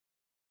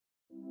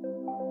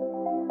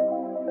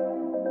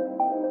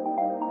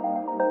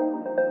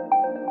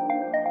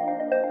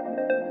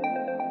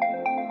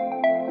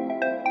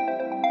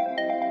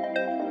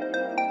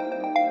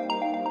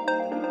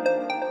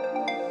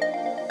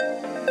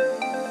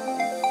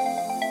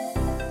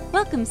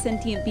Welcome,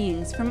 sentient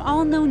beings from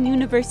all known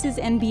universes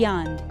and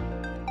beyond.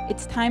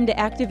 It's time to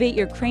activate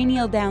your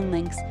cranial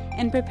downlinks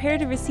and prepare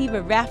to receive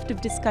a raft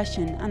of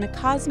discussion on a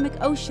cosmic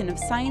ocean of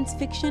science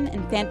fiction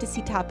and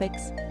fantasy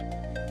topics,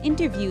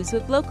 interviews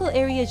with local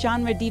area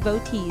genre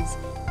devotees,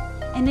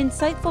 and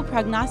insightful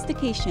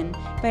prognostication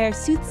by our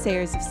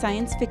soothsayers of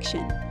science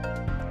fiction,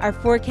 our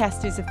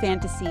forecasters of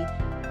fantasy,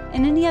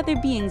 and any other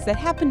beings that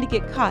happen to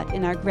get caught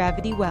in our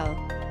gravity well.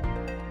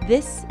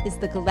 This is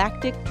the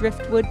Galactic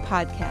Driftwood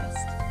Podcast.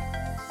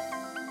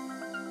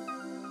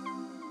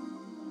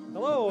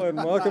 Hello, and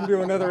welcome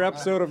to another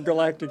episode of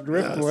Galactic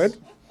Driftwood.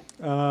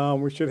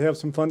 We should have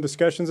some fun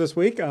discussions this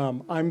week.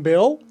 I'm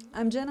Bill.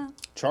 I'm Jenna.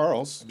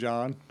 Charles.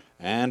 John.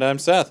 And I'm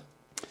Seth.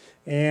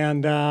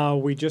 And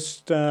we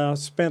just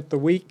spent the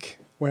week,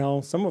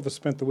 well, some of us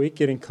spent the week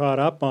getting caught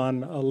up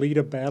on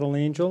Alita Battle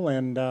Angel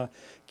and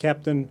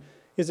Captain,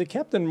 is it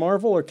Captain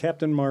Marvel or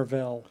Captain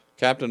Marvel?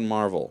 Captain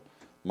Marvel.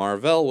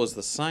 Marvel was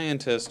the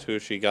scientist who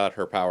she got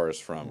her powers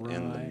from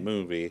in the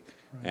movie,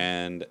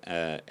 and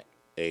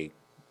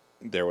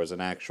there was an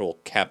actual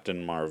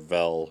Captain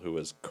Marvel who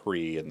was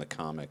Kree in the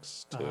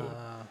comics, too.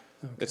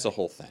 Okay. It's a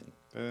whole thing.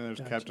 And then there's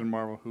Captain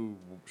Marvel who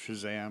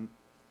Shazam.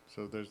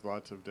 So there's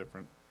lots of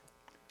different.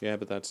 Yeah,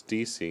 but that's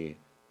DC.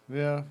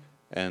 Yeah.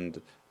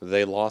 And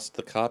they lost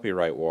the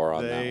copyright war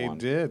on that one.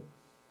 They did.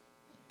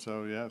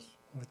 So, yes.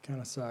 That kind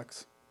of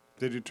sucks.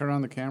 Did you turn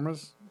on the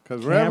cameras?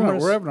 Because we're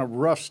having a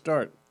rough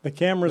start. The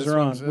cameras This are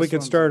on. one's- We this could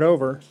one's- start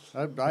over.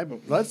 I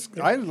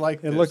like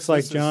It this. looks like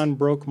This is- John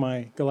broke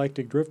my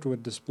Galactic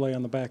Driftwood display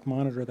on the back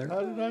monitor there. How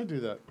did I do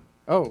that?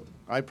 Oh,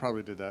 I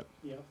probably did that.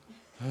 Yep.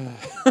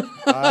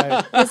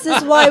 This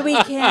is why we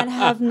can't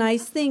have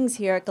nice things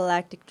here at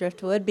Galactic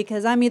Driftwood,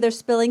 because I'm either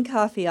spilling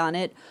coffee on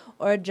it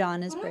or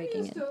John is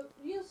breaking it.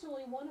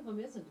 Usually one of them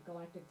isn't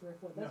Galactic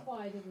Driftwood. That's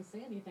why I didn't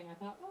say anything. I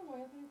thought, oh, I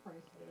have any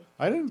price for this.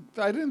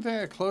 I didn't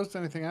think I closed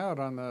anything out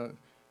on the.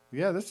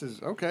 Yeah, this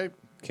is okay.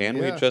 Can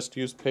we just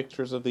use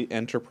pictures of the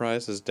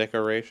Enterprise as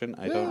decoration?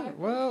 I don't.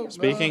 Well,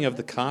 Speaking of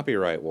the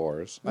copyright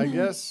wars, I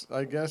guess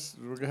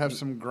we're gonna have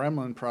some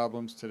gremlin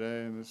problems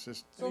today, and it's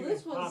just. So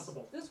this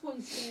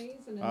one stays,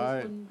 and then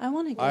this one, I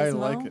want a gizmo. I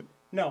like it.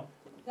 No.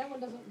 that one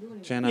doesn't do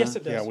anything. Jenna, Yes,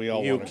 it does. Yeah, we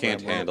all you want a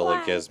can't gremlin. handle a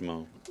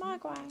gizmo.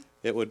 Mogwai.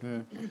 It would.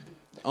 Yeah.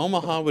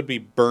 Omaha would be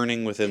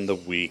burning within the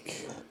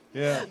week.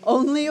 Yeah.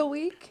 Only a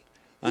week?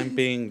 I'm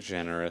being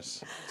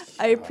generous.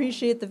 I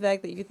appreciate the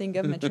fact that you think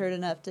I'm matured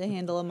enough to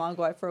handle a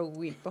Mogwai for a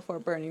week before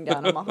burning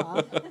down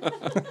Omaha.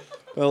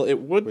 Well, it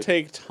would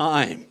take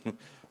time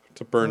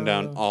to burn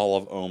down all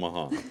of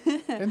Omaha.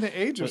 In the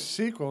age of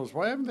sequels,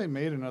 why haven't they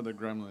made another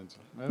Gremlins?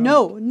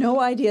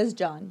 No ideas,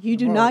 John. You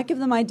do Well, not give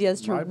them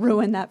ideas to my-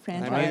 ruin that My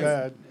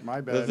franchise.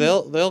 bad.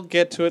 They'll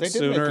get to it They did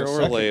sooner make a or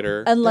second.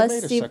 later. Unless They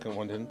made Steve... a second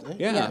one, didn't they?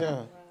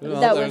 Yeah. Well,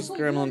 That there's was-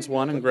 Gremlins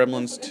 1 and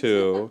Gremlins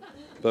 2,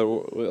 but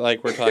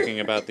we're talking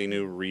about the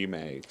new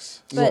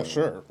remakes. But Well,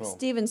 sure. Well,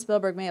 Steven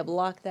Spielberg may have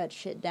locked that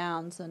shit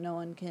down so no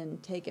one can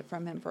take it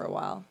from him for a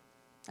while.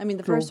 I mean,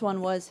 the Cool. first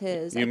one was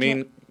his.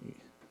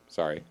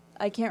 Sorry.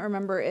 I can't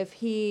remember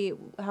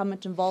how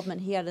much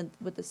involvement he had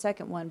with the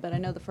second one, but I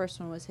know the first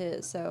one was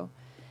his. So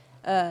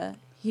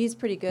he's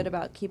pretty good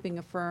about keeping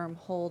a firm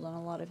hold on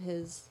a lot of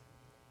his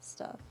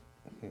stuff.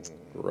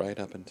 Right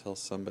up until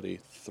somebody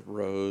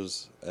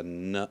throws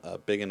a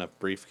big enough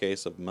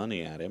briefcase of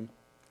money at him.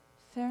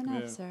 Fair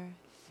enough, Yeah. sir.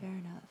 Fair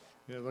enough.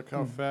 Yeah, look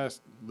how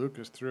fast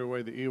Lucas threw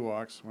away the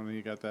Ewoks when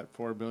he got that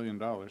 $4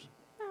 billion.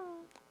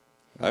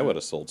 I would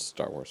have sold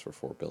Star Wars for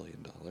 $4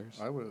 billion.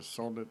 I would have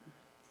sold it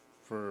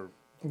for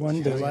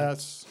 $1 billion.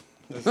 less.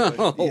 That's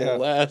like Yeah.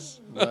 Less.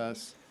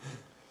 less.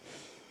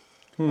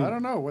 I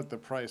don't know what the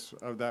price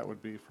of that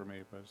would be for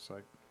me, but it's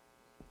like,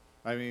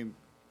 I mean,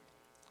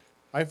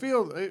 I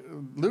feel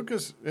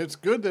Lucas. It's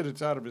good that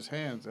it's out of his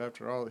hands.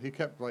 After all, he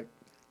kept like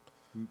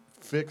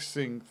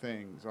fixing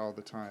things all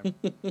the time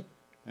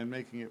and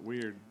making it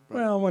weird. But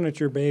Well, when it's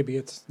your baby,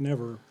 it's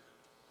never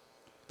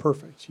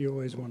perfect. You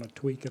always want to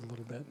tweak it a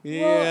little bit.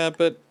 Yeah,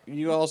 but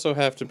you also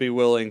have to be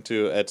willing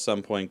to, at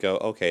some point, go,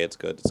 okay, it's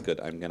good.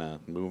 I'm going to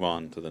move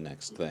on to the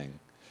next thing.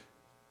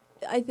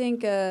 I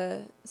think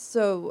a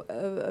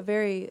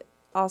very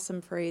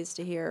awesome phrase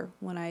to hear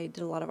when I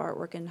did a lot of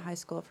artwork in high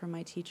school from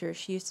my teacher.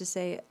 She used to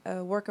say,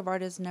 a work of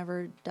art is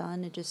never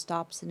done. It just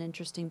stops in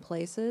interesting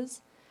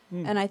places.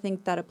 And I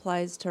think that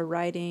applies to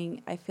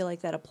writing. I feel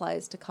like that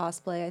applies to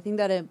cosplay. I think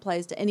that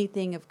applies to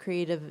anything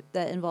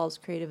that involves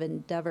creative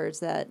endeavors,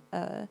 that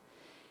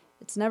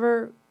it's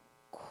never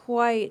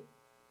quite,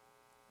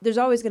 there's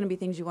always going to be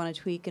things you want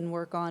to tweak and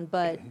work on,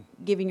 but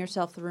giving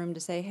yourself the room to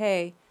say,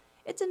 hey,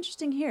 it's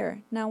interesting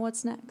here. Now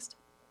what's next?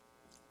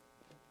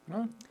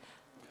 Huh?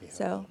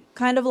 So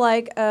kind of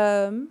like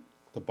the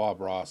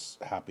Bob Ross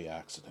happy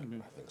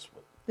accident, I think is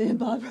what. the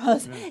Bob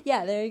Ross.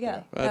 Yeah, there you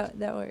go. But-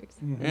 That works.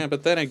 Yeah,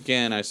 but then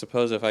again, I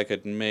suppose if I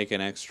could make an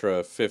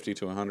extra 50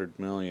 to 100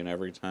 million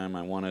every time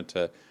I wanted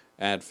to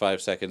add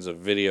 5 seconds of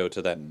video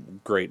to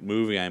that great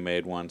movie I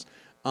made once,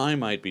 I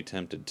might be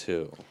tempted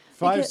too.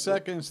 5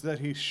 seconds that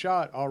he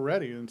shot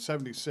already in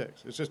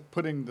 '76. It's just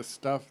putting the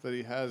stuff that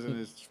he has in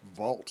his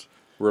vault.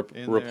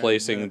 in there,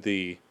 replacing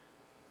yeah.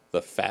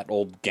 the fat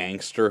old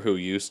gangster who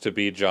used to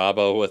be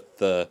Jabba with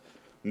the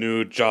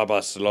new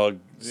Jabba Slug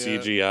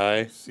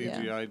CGI.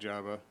 CGI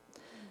Jabba.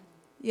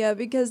 Yeah,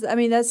 because I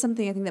mean that's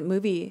something I think that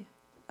movie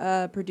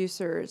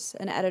producers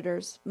and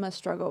editors must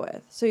struggle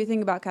with. So you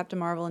think about Captain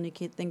Marvel and you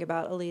think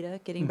about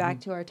Alita. Getting back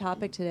to our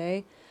topic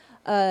today,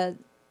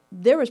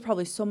 there was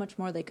probably so much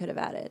more they could have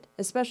added,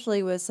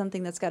 especially with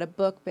something that's got a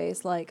book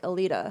base like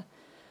Alita,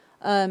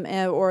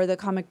 or the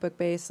comic book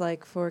base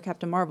like for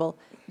Captain Marvel.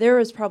 There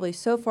was probably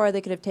so far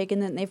they could have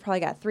taken it, and they've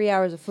probably got 3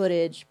 hours of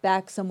footage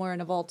back somewhere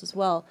in a vault as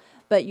well.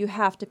 But you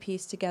have to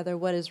piece together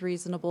what is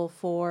reasonable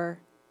for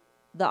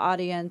the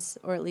audience,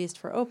 or at least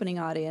for opening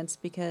audience,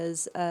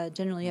 because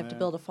generally you have to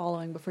build a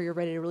following before you're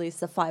ready to release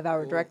the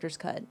 5-hour director's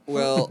cut.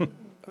 Well,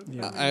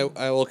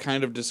 I will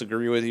kind of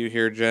disagree with you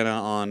here, Jenna,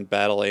 on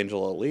Battle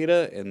Angel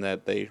Alita, in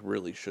that they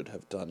really should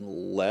have done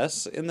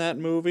less in that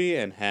movie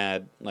and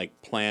had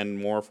planned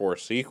more for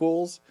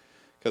sequels,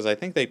 because I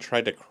think they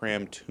tried to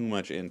cram too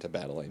much into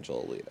Battle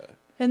Angel Alita.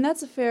 And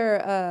that's a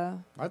fair...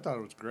 I thought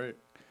it was great.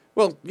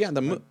 Well, yeah,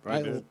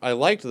 I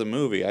liked the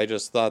movie. I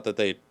just thought that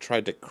they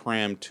tried to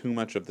cram too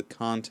much of the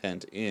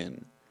content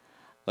in.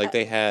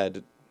 They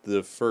had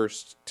the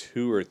first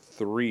 2 or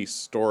 3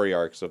 story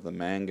arcs of the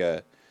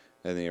manga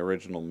and the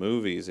original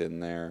movies in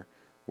there,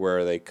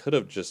 where they could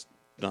have just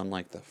done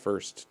the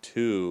first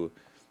 2,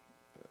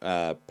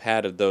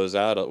 padded those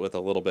out with a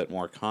little bit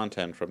more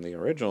content from the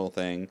original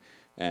thing,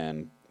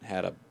 and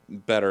had a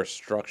better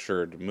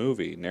structured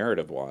movie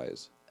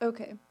narrative-wise.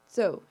 Okay,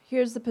 so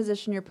here's the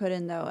position you're put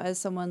in, though, as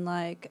someone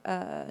like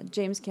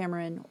James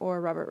Cameron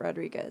or Robert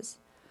Rodriguez.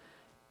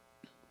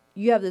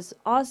 You have this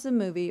awesome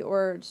movie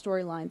or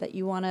storyline that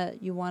you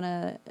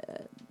wanna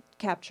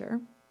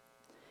capture,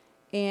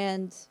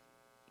 and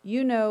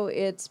you know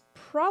it's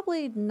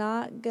probably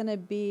not gonna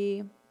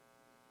be.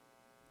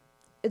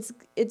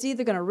 It's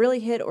either gonna really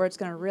hit or it's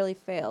gonna really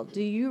fail.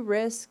 Do you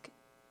risk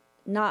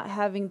not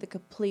having the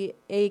complete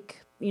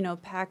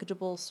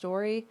packageable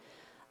story,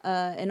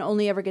 and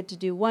only ever get to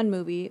do one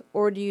movie,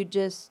 or do you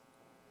just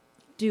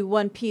do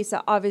one piece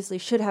that obviously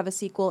should have a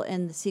sequel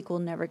and the sequel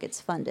never gets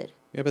funded?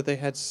 Yeah, but they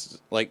had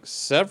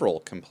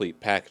several complete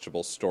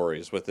packageable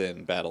stories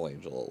within Battle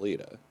Angel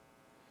Alita.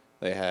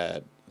 They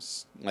had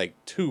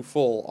 2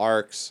 full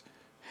arcs,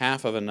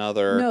 half of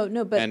another,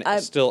 and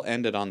it still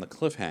ended on the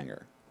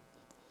cliffhanger.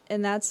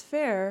 And that's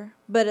fair,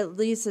 but at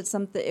least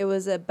it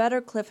was a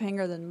better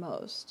cliffhanger than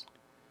most.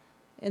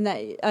 And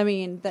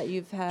that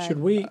you've had.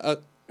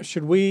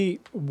 Should we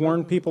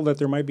warn people that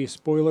there might be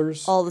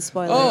spoilers? All the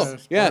spoilers. Oh,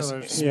 yes.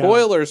 Spoilers.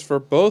 Spoilers for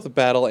both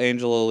Battle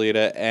Angel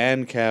Alita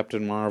and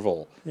Captain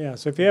Marvel. Yeah,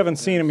 so if you haven't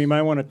seen them, you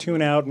might want to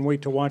tune out and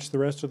wait to watch the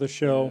rest of the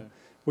show,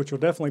 which will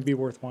definitely be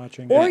worth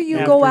watching. Or you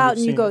after go you've out and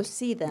you seen go it.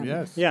 see them.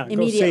 Yes. Yeah, go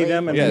immediately. see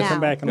them and Yes. then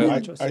come back and Now.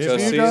 watch us.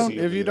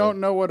 If you don't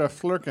know what a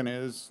flirkin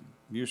is,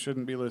 you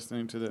shouldn't be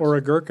listening to this. Or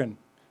a gherkin.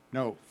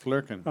 No,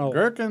 flirkin. Oh.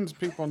 Gherkins,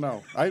 people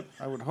know. I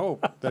would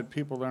hope that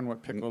people learn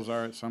what pickles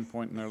are at some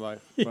point in their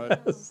life.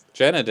 But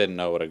Jenna didn't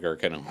know what a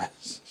gherkin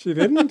was. She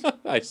didn't?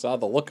 I saw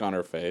the look on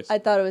her face. I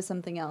thought it was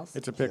something else.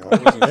 it's a pickle.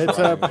 It's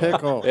a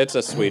pickle. It's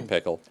a sweet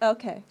pickle.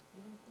 Okay.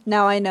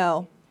 Now I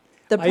know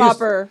the I used-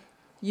 proper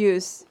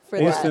use for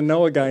I used to that.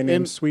 know a guy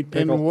named Sweet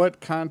Pickle. In what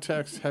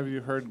context have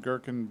you heard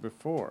gherkin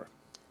before?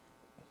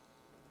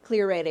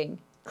 Clear rating.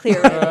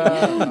 Clear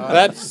rating.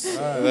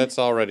 That's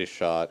already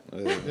shot.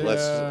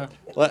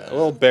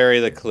 We'll bury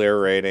the clear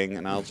rating,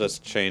 and I'll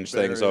just change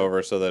things Bury it.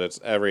 over so that it's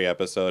every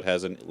episode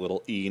has a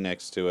little E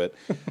next to it.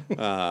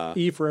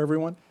 E for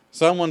everyone.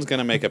 Someone's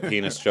gonna make a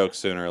penis joke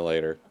sooner or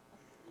later.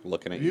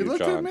 Looking at you, looked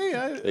John. at me.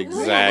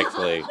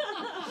 Exactly.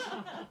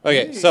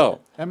 Okay,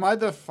 so Am I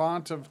the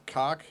font of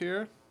cock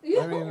here?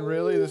 I mean,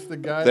 really? This is the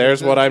guy. there's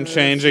that what did I'm this?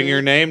 changing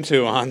your name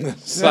to on the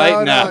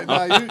site now.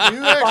 No,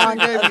 you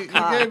actually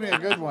gave me a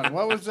good one.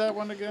 What was that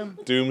one again?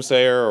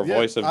 Doomsayer or Yeah,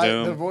 Voice of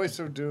Doom. The voice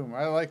of doom.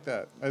 I like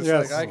that. It's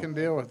Yes. I can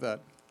deal with that.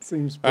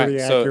 Seems All right, pretty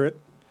so- accurate.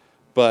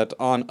 But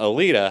on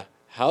Alita,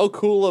 how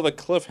cool of a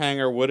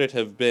cliffhanger would it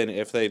have been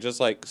if they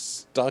just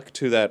stuck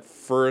to that the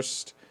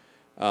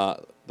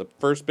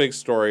first big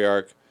story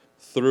arc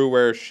through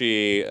where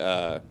she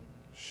has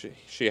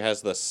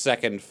the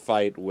second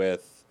fight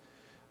with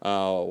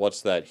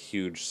what's that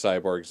huge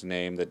cyborg's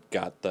name that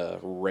got the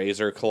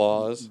razor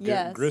claws?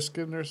 Yes.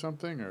 Griskin or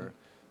something, or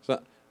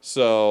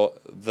So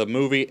the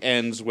movie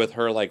ends with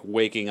her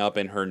waking up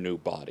in her new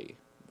body.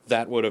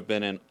 That would have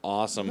been an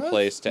awesome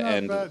place to Not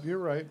end bad. You're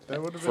right.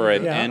 That would have for been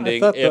an good. Yeah, I ending.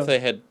 thought If the- they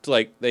had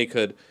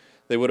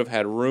they would have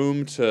had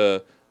room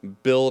to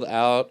build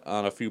out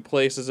on a few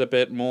places a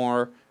bit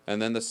more,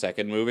 and then the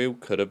second movie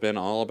could have been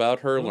all about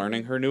her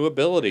learning her new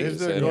abilities. Is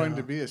there And going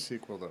to be a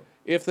sequel though?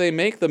 if they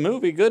make the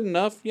movie good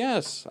enough,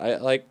 yes, Well,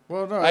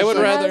 no. I would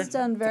It rather. has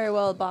done very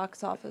well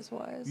box office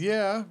wise.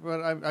 Yeah,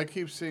 but I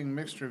keep seeing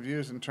mixed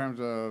reviews in terms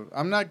of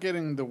I'm not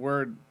getting the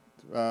word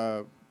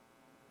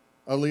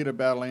Alita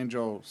Battle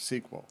Angel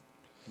sequel.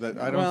 That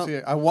I don't Well- see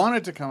it. I want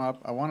it to come up.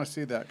 I want to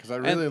see that because I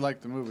really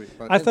like the movie.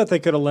 But I thought they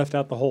could have left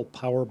out the whole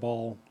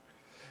Powerball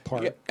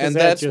part. Yeah, 'cause and that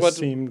that's just what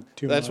seemed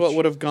too that's much. what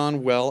would have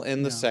gone well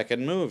in the Yeah.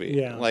 second movie.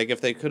 Yeah. Like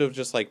if they could have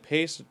just like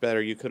paced it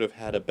better, you could have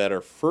had a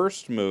better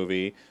first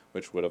movie,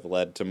 which would have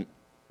led to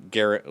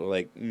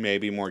like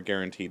maybe more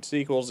guaranteed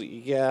sequels.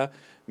 Yeah,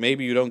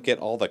 maybe you don't get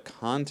all the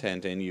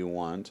content in you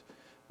want,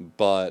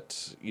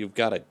 but you've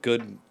got a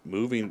good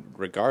movie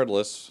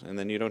regardless, and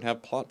then you don't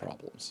have plot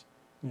problems.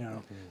 Yeah.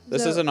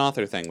 This So- is an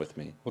author thing with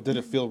me. Well, did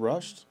it feel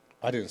rushed?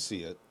 I didn't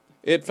see it.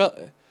 It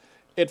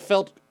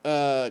felt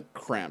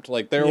cramped.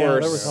 Like there Yeah,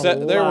 were there was a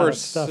there lot were of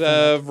stuff in it.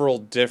 several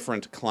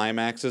different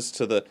climaxes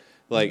to the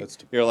That's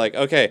too you're like,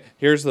 okay,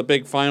 here's the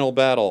big final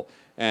battle,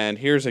 and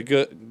here's a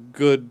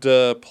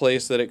good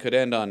place that it could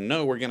end on.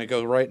 No, we're gonna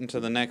go right into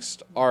the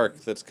next arc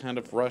that's kind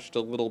of rushed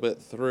a little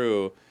bit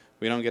through.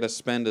 We don't get to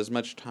spend as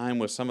much time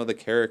with some of the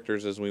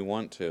characters as we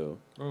want to.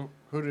 Well,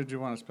 who did you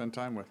want to spend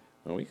time with?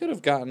 Well, we could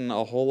have gotten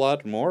a whole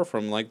lot more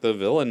from like the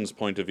villain's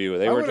point of view.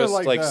 They I were would've just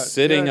liked like that.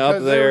 sitting Yeah, up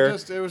 'cause they were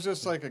there. it was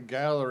just like a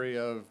gallery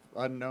of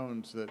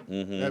unknowns that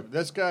Mhm.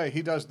 this guy,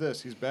 he does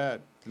this, he's bad,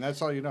 and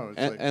that's all you know. It's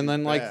And, like, and he's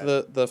then like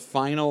bad.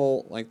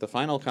 the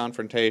final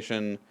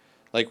confrontation,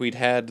 like we'd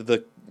had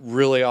the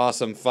really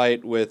awesome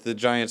fight with the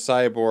giant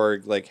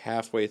cyborg like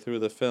halfway through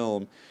the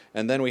film,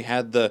 and then we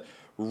had the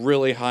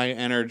really high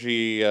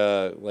energy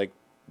like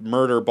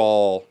murder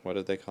ball. What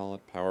did they call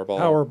it? Powerball.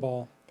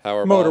 Powerball.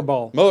 Powerball.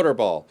 Motorball.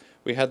 Motorball.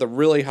 We had the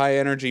really high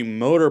energy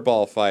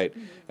motorball fight,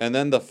 and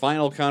then the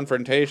final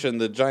confrontation.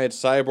 The giant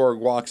cyborg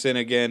walks in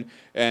again,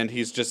 and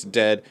he's just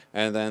dead.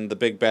 And then the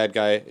big bad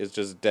guy is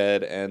just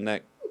dead, and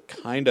that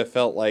kind of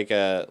felt like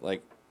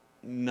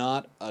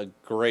not a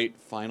great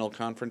final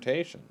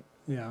confrontation.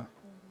 Yeah.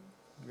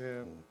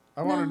 Yeah.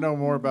 I want to know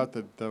more about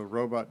the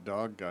robot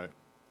dog guy.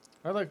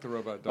 I like the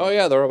robot dog. Oh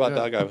yeah, the robot Yeah.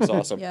 dog guy was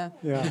awesome. Yeah.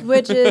 Yeah.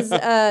 Which is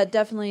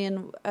definitely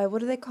in what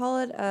do they call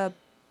it?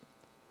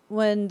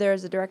 When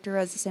there's a director who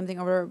has the same thing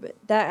over, but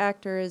that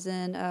actor is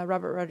in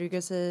Robert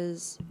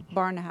Rodriguez's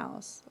Barn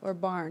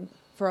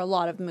for a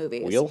lot of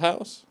movies.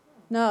 Wheelhouse.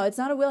 No, it's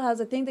not a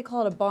wheelhouse. I think they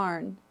call it a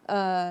barn.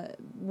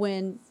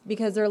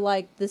 Because they're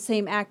like the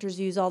same actors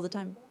use all the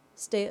time.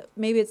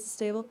 Maybe it's a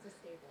stable.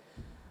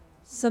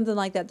 Something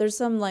like that. There's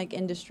some like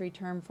industry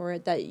term for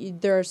it that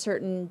there are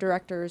certain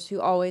directors who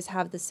always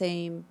have the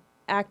same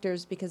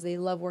actors because they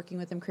love working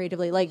with them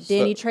creatively. Like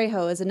Danny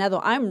Trejo is another.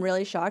 I'm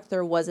really shocked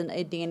there wasn't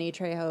a Danny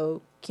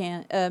Trejo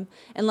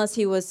unless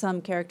he was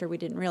some character we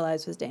didn't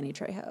realize was Danny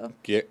Trejo.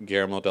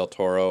 Guillermo del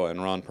Toro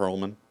and Ron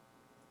Perlman.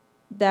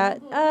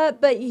 That,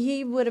 but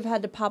he would have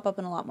had to pop up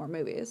in a lot more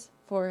movies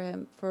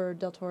for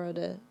Del Toro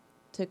to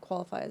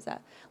qualify as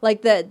that.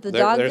 Like the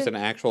dog. There's an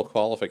actual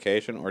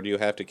qualification, or do you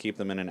have to keep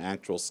them in an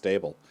actual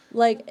stable?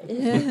 Like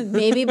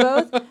maybe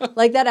both.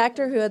 Like that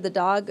actor who had the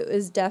dog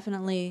is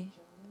definitely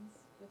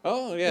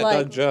Oh yeah, Like-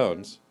 Doug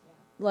Jones.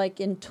 like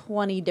in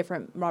 20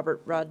 different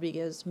Robert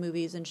Rodriguez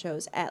movies and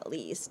shows at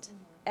least.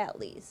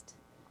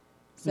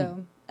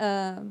 So,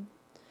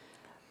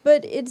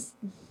 but it's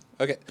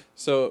Okay,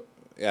 so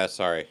yeah,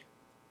 sorry.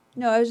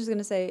 no. I was just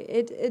gonna say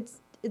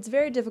it's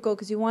very difficult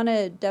because you want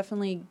to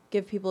definitely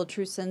give people a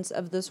true sense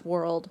of this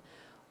world.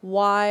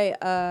 Why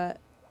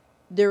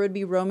there would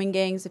be roaming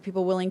gangs of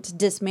people willing to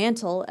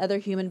dismantle other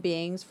human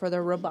beings for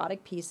their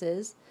robotic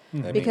pieces I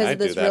mean, because I of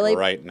this do that really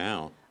right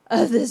now.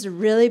 of this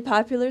really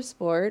popular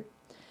sport.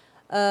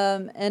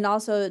 And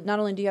also, not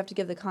only do you have to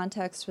give the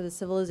context for the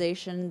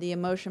civilization, the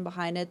emotion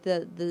behind it,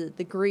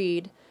 the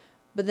greed,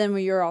 but then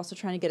you're also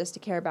trying to get us to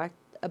care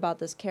about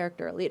this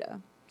character,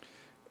 Alita.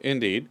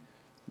 Indeed.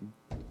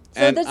 So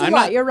And that's a I'm lot.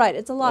 not- You're right.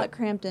 It's a lot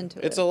cramped into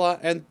it. It's a lot,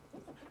 and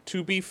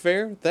to be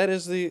fair,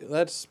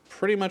 that's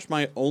pretty much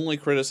my only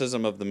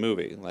criticism of the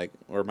movie,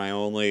 or my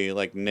only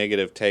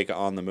negative take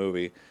on the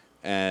movie,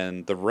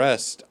 and the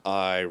rest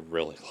I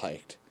really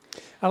liked.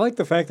 I like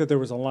the fact that there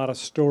was a lot of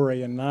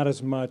story and not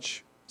as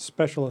much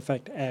special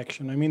effect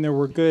action. I mean, there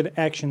were good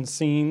action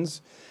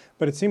scenes,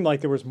 but it seemed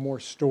like there was more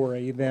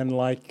story than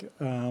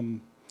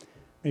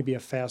maybe a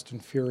Fast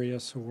and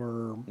Furious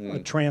or a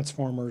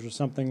Transformers or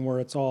something where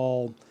it's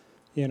all,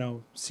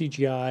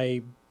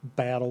 CGI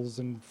battles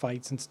and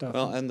fights and stuff.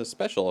 Well, and the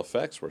special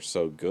effects were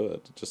so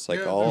good, just like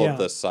Yeah. all Yeah. of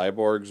the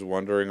cyborgs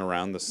wandering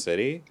around the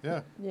city,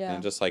 Yeah. yeah.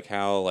 and just like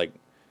how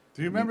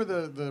Do you remember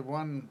the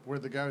one where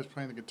the guy was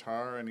playing the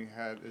guitar and he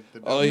had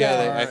the oh yeah,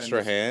 the guitar and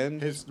extra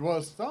hand. his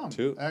thumb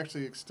Too.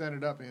 actually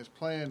extended up, and he was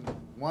playing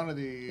one of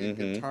the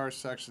guitar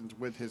sections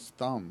with his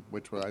thumb,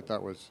 which I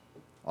thought was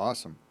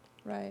awesome.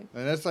 Right.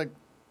 And that's like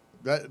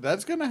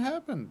that's gonna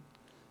happen.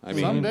 I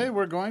mean, Someday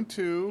we're going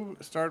to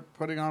start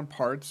putting on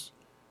parts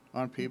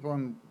on people,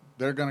 and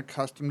they're going to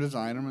custom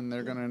design them, and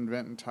they're going to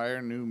invent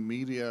entire new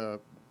media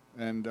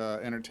and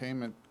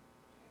entertainment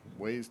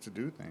ways to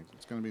do things.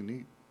 It's going to be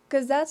neat.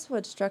 Because that's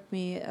what struck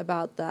me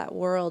about that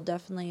world,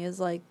 definitely, is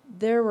like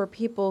there were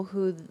people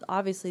who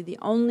obviously the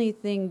only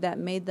thing that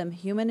made them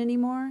human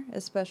anymore,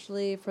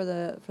 especially for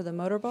the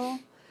motorball,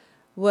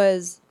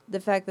 was the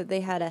fact that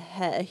they had a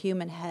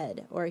human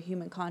head or a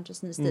human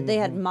consciousness, that they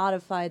had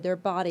modified their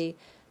body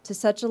to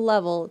such a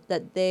level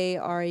that they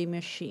are a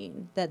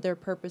machine, that their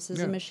purpose is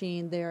a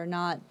machine. They are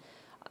not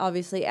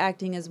obviously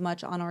acting as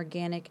much on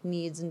organic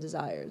needs and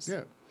desires.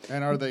 Yeah.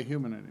 And are they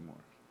human anymore?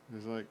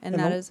 It's like, And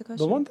that is the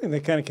question. The one thing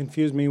that kind of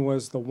confused me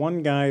was the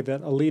one guy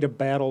that Alita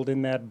battled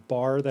in that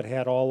bar that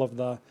had all of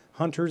the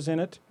hunters in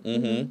it.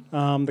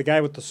 Mm-hmm. The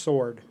guy with the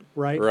sword,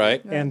 right?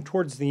 Right. And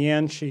towards the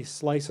end, she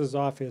slices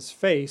off his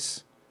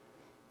face,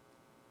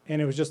 and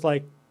it was just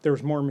like there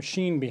was more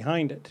machine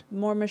behind it.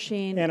 More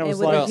machine And it was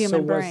with like, a so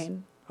human was-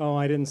 brain. Oh,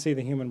 I didn't see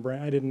the human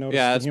brain. I didn't notice.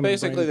 Yeah, the it's human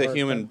basically brain the part,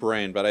 human but-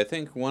 brain, but I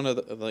think one of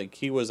the, like,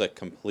 he was a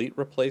complete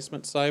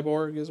replacement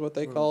cyborg, is what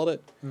they called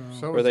it.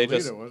 so Were was they Alita,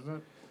 just- wasn't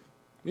it?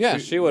 Yeah,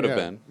 she would have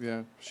yeah, been.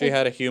 Yeah. She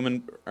had a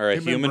human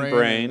and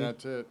brain.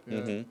 that's it. Yeah.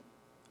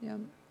 Mm-hmm. Yeah.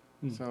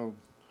 So,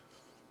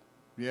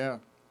 yeah.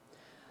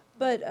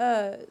 But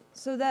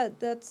so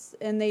that's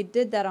and they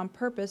did that on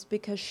purpose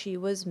because she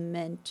was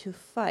meant to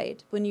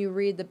fight. When you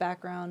read the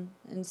background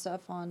and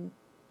stuff on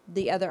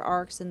the other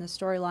arcs in the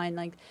storyline,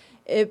 like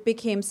it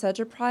became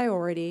such a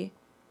priority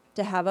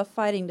to have a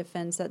fighting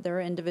defense that there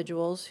are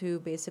individuals who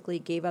basically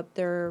gave up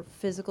their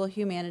physical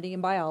humanity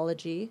and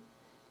biology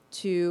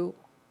to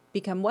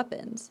become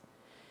weapons.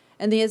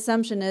 And the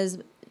assumption is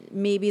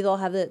maybe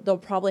they'll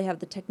probably have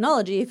the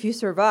technology if you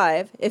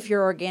survive, if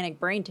your organic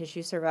brain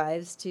tissue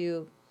survives,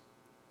 to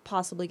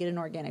possibly get an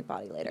organic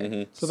body later.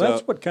 Mm-hmm. So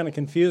that's what kind of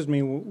confused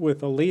me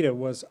with Alita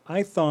was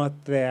I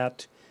thought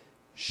that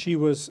she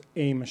was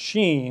a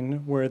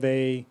machine where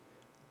they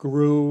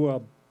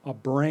grew a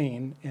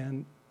brain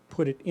and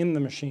put it in the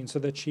machine so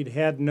that she'd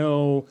had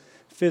no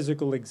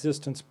physical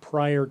existence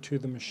prior to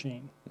the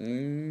machine.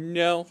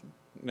 No,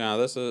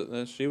 this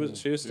is she was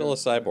still a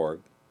cyborg.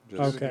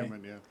 Just, She's a Okay.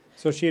 human, yeah.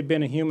 So she had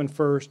been a human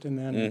first and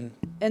then Mhm.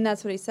 And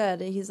that's what he said.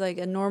 He's like,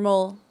 a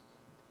normal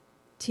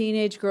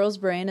teenage girl's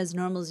brain, as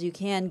normal as you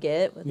can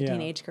get with a Yeah.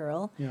 teenage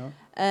girl. yeah.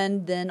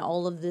 And then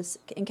all of this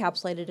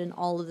encapsulated in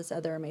all of this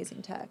other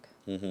amazing tech.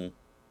 Mm-hmm.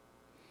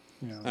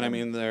 Yeah. And I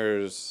mean,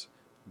 there's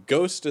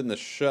Ghost in the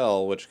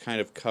Shell, which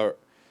kind of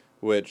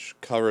which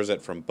covers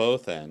it from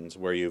both ends,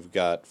 where you've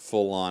got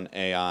full-on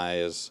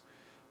AIs,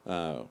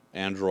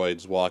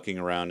 androids walking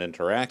around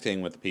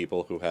interacting with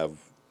people who have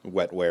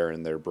wetware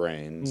in their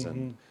brains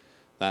and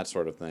that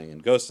sort of thing.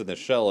 And Ghost in the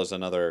Shell is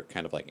another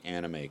kind of like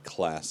anime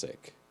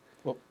classic.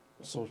 Well,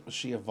 so is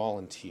she a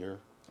volunteer?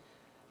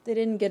 They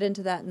didn't get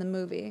into that in the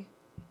movie.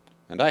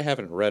 And I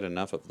haven't read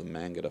enough of the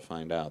manga to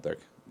find out.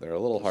 They're a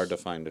little hard to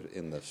find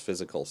in the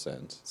physical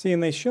sense. See,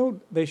 and they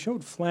showed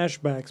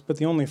flashbacks, but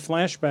the only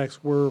flashbacks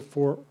were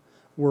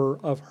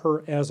of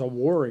her as a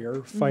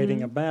warrior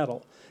fighting a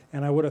battle.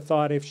 And I would have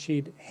thought if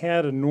she'd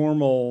had a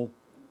normal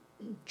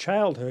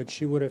childhood,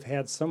 she would have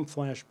had some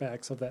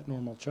flashbacks of that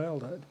normal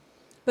childhood.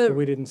 But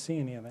we didn't see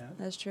any of that.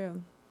 That's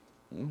true.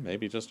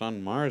 Maybe just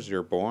on Mars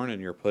you're born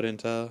and you're put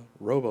into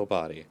robo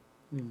body.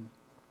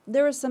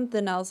 There was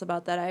something else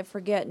about that. I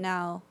forget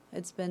now.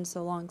 It's been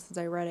so long since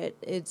I read it.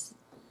 It's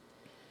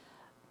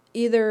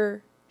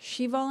either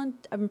she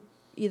volunteered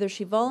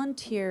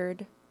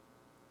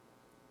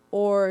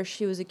or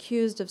she was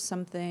accused of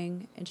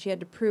something and she had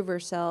to prove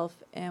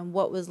herself, and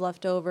what was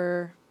left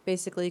over,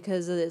 basically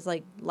because it's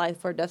like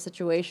life or death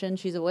situation,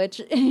 she's a witch.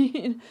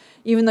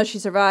 Even though she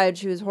survived,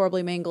 she was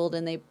horribly mangled,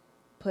 and they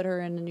put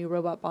her in a new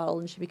robot bottle,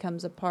 and she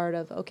becomes a part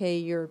of, okay,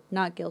 you're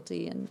not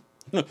guilty, and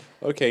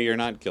Okay, you're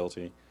not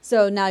guilty.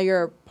 so now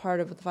you're a part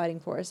of the fighting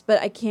force.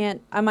 But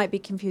I might be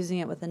confusing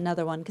it with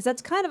another one, because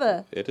that's kind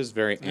of It is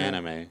very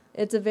anime.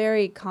 it's a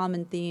very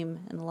common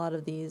theme in a lot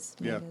of these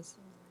Yeah. mangas.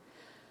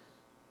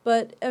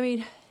 But, I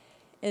mean,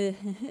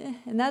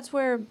 and that's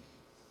where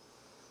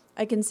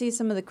I can see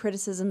some of the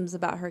criticisms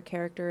about her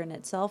character in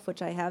itself,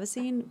 which I have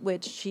seen,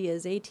 which she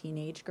is a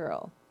teenage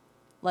girl.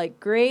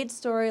 Like, great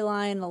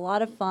storyline, a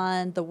lot of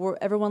fun.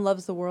 Everyone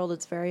loves the world.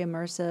 It's very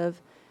immersive.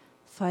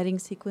 Fighting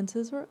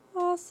sequences were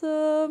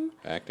awesome.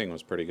 Acting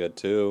was pretty good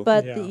too.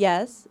 But Yeah.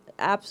 yes,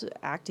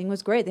 acting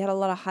was great. They had a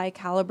lot of high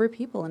caliber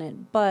people in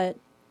it. But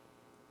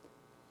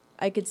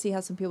I could see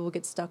how some people would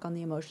get stuck on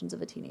the emotions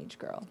of a teenage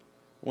girl.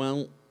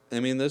 Well, I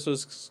mean, this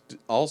was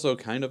also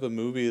kind of a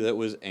movie that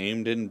was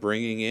aimed in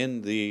bringing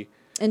in the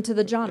Into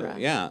the genre.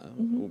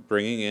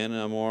 bringing in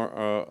a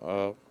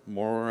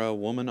more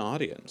woman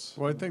audience.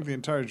 Well, I think the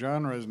entire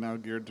genre is now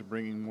geared to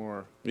bringing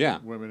more Yeah.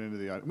 women into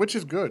the audience, which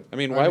is good. I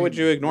mean, why would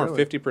you ignore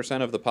really.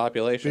 50% of the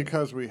population?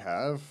 Because we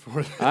have.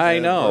 I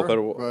know,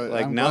 forever, but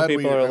like I'm now glad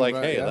people are I'm like,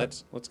 glad- hey, yeah.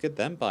 let's get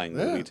them buying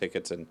Yeah. movie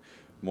tickets and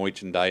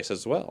merchandise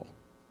as well,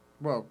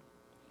 Well,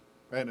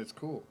 and it's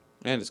cool.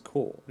 and it's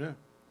cool. Yeah.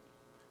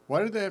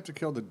 Why did they have to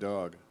kill the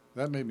dog?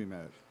 That made me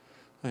mad.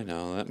 I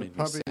know that The made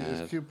puppy, me this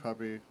sad. cute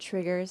puppy,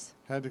 Triggers.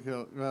 had to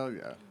kill. Well,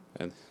 yeah.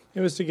 And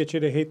It was to get you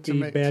to hate To the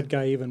make- bad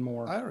guy even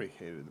more. I already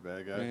hated the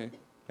bad guy.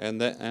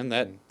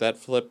 that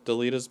flipped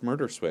Alita's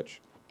murder switch.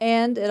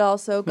 And it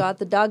also got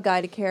the dog guy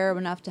to care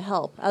enough to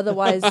help.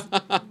 Otherwise,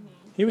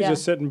 He was Yeah.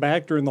 just sitting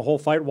back during the whole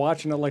fight,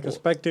 watching it like a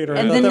spectator. I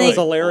And thought then that they- was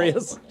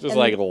hilarious. Just And-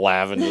 like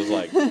laughing, just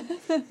like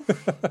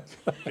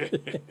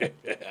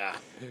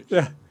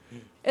Yeah.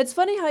 it's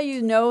funny how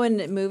you know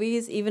in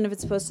movies, even if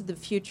it's supposed to be the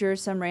future,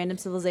 some random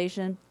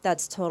civilization,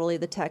 that's totally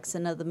the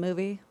Texan of the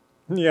movie.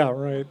 Yeah,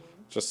 right.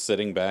 Just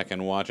sitting back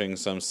and watching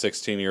some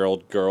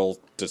 16-year-old girl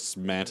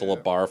dismantle a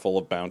bar full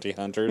of bounty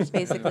hunters.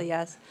 Basically,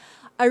 yes.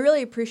 I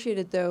really appreciate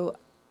it, though.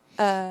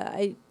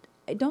 I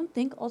don't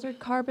think Altered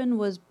Carbon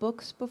was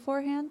books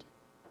beforehand,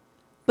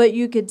 but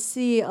you could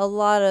see a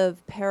lot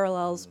of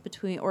parallels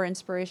between, or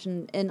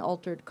inspiration in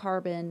Altered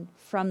Carbon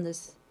from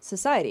this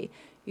society.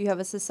 You have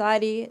a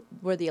society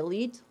where the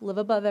elite live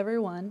above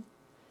everyone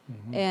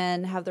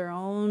and have their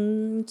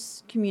own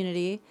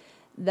community,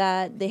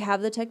 that they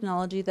have the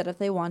technology that if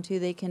they want to,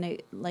 they can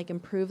like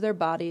improve their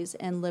bodies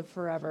and live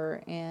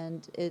forever,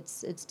 and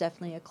it's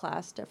definitely a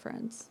class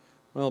difference.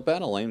 Well,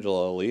 Battle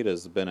Angel Elite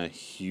has been a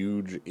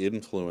huge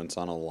influence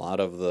on a lot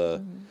of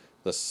the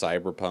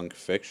cyberpunk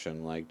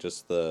fiction. Like,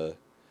 just the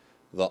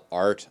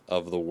art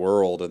of the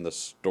world and the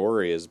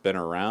story has been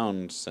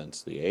around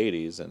since the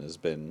 80s and has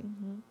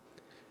been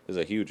is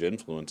a huge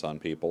influence on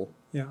people.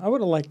 Yeah, I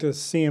would have liked to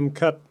see him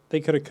cut. They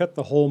could have cut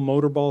the whole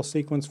motorball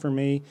sequence for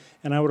me,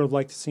 and I would have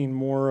liked to see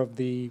more of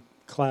the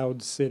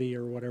Cloud City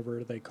or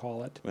whatever they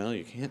call it. Well,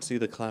 you can't see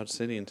the Cloud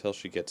City until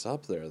she gets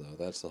up there, though.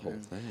 That's the whole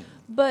thing.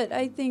 But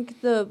I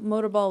think the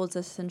motorball was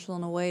essential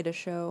in a way to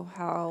show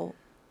how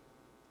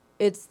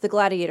it's the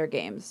gladiator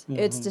games.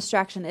 It's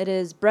distraction. It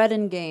is bread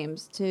and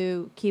games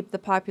to keep the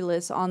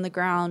populace on the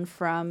ground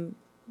from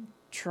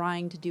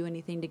trying to do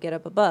anything to get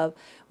up above.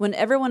 When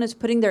everyone is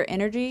putting their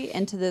energy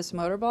into this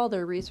motorball,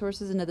 their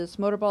resources into this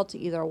motorball to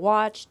either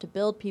watch, to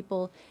build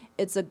people,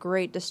 it's a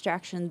great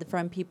distraction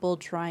from people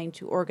trying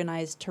to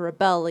organize to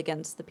rebel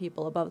against the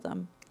people above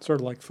them.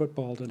 Sort of like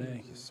football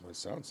today. That's what it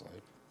sounds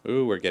like.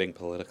 Ooh, we're getting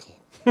political.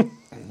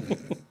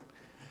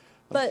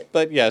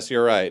 But yes,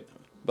 you're right.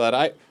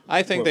 But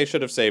I think they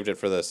should have saved it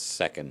for the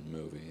second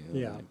movie.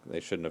 Yeah. Like, they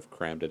shouldn't have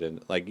crammed it in.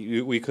 Like,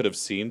 we could have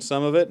seen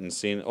some of it and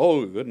seen,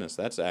 oh, goodness,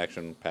 that's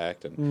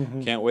action-packed,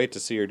 and can't wait to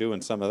see her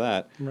doing some of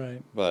that.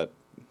 Right. But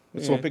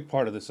So a big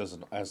part of this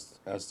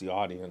as the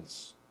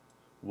audience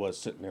was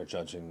sitting there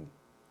judging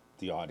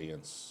the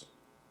audience.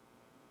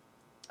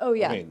 oh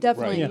yeah, I mean,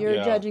 definitely. right, You're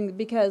yeah. judging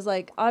because,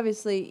 like,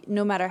 obviously,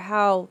 no matter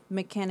how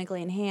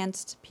mechanically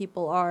enhanced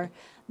people are,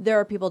 there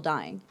are people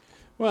dying.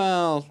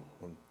 Well,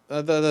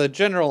 the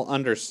general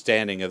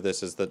understanding of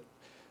this is that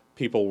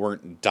people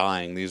weren't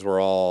dying. These were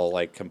all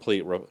like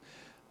complete.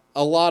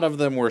 A lot of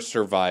them were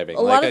surviving.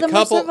 A lot of them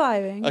were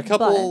surviving, A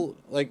couple,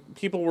 like,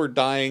 people were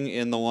dying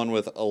in the one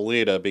with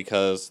Alita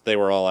because they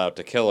were all out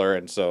to kill her,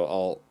 and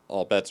so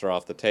all bets are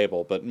off the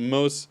table. But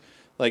most,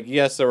 like,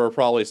 yes, there were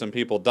probably some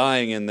people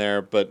dying in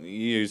there, but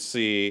you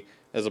see,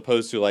 as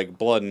opposed to like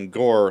blood and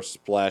gore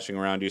splashing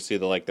around, you see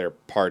their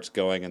parts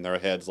going and their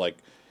heads like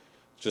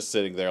just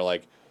sitting there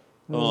like,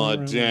 oh,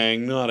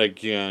 dang, not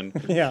again.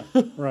 Yeah,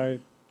 right.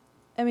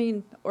 I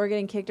mean, or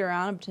getting kicked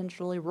around and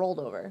potentially rolled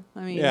over.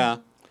 I mean, Yeah.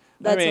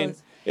 that's I mean,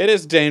 it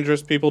is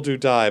dangerous. People do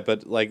die,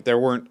 but, like, there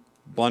weren't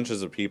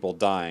bunches of people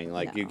dying.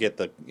 Like, you No. get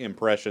the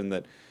impression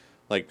that,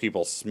 like,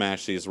 people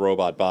smash these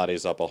robot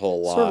bodies up a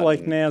whole lot. Sort of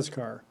like and-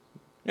 NASCAR,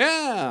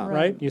 Yeah.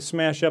 right? You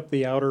smash up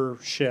the outer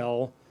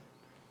shell.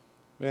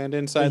 And The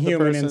inside the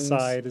human person's,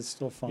 inside is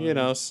still fine. you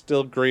know,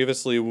 still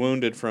grievously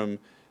wounded from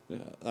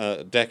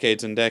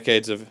decades and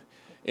decades of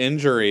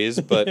injuries,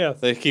 but Yes.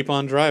 they keep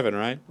on driving,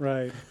 right?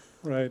 Right,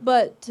 right.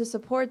 But to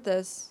support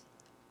this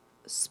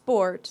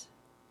sport,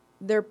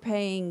 they're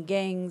paying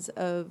gangs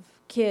of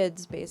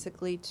kids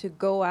basically to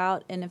go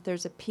out, and if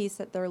there's a piece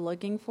that they're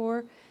looking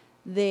for,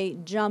 they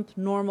jump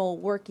normal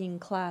working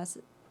class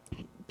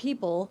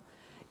people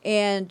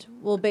and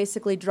will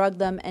basically drug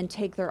them and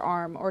take their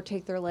arm or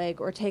take their leg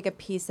or take a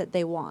piece that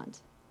they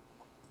want.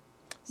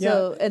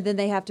 So, and then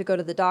they have to go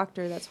to the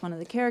doctor, that's one of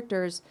the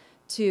characters,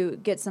 to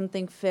get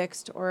something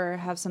fixed or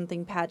have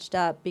something patched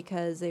up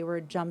because they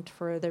were jumped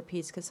for their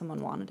piece because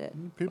someone wanted it.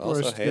 People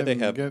Also, are hey, they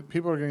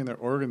people are getting their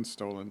organs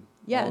stolen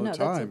Yeah, all the no, that's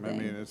the time. I thing.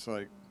 mean, it's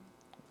like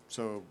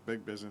so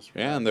big business. For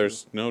Yeah, that, and too.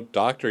 there's no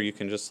doctor you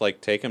can just, like,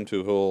 take them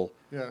to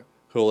yeah.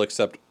 who'll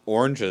accept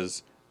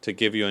oranges to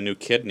give you a new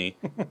kidney.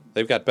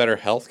 They've got better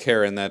health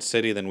care in that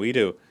city than we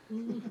do.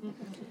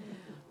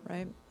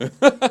 Right.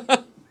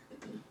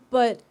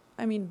 But,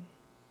 I mean,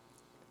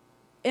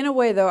 in a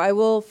way, though, I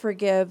will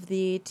forgive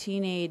the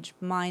teenage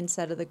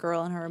mindset of the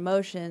girl and her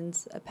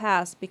emotions a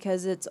pass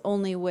because it's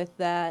only with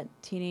that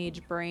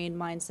teenage brain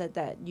mindset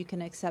that you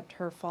can accept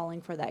her falling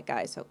for that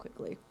guy so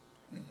quickly.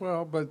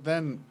 Well, but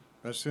then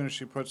as soon as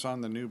she puts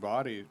on the new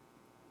body,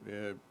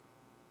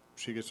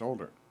 she gets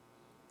older.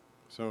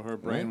 So her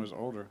brain Right. was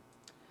older.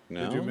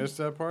 No? Did you miss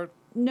that part?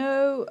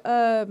 No,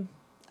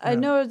 I No.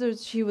 know that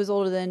she was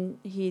older than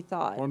he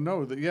thought. Well,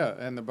 no. Yeah,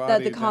 and the body.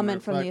 That the then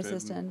comment from the reflected,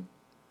 assistant.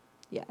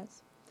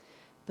 Yes.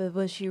 But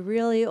was she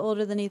really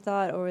older than he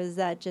thought, or is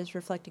that just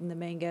reflecting the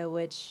manga,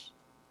 which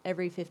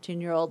every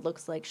 15-year-old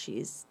looks like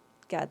she's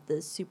got the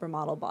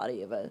supermodel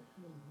body of a...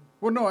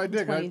 Well, no, I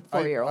did.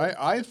 24-year-old.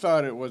 I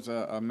thought it was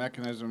a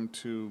mechanism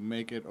to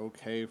make it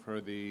okay for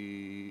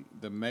the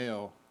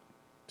male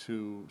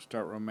to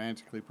start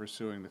romantically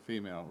pursuing the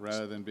female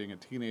rather than being a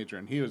teenager.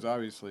 And he was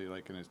obviously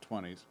like in his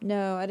 20s.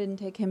 No, I didn't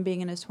take him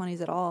being in his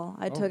 20s at all.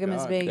 I Oh, took him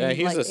as God. being Yeah,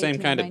 he's like the same 18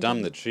 or kind of dumb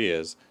 19. that she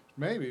is.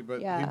 Maybe,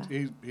 but Yeah.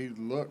 he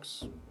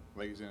looks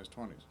like he's in his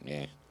 20s.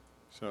 Yeah.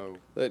 So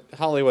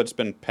Hollywood's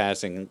been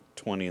passing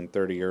 20 and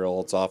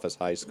 30-year-olds off as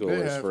high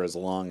schoolers have. for as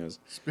long as.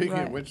 speaking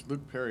Right. of which,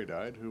 Luke Perry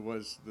died, who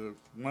was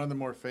one of the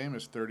more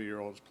famous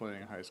 30-year-olds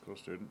playing a high school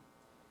student.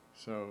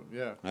 So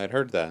yeah, I'd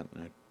heard that.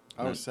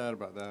 I was sad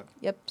about that.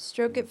 Yep,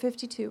 stroke at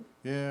 52.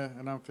 Yeah,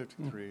 and I'm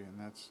 53, and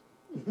that's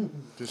So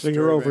disturbing.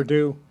 you're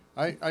overdue.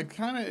 I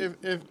kind of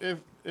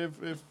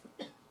if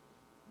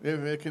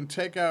it can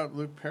take out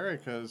Luke Perry,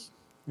 because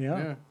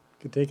Yeah.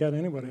 Could take out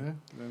anybody.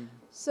 then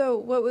So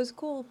what was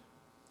cool,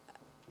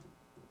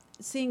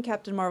 seeing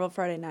Captain Marvel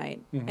Friday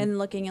night Mhm. and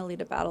looking at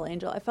Alita Battle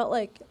Angel, I felt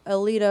like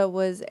Alita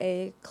was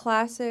a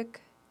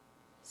classic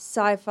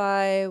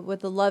sci-fi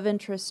with a love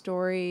interest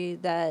story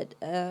that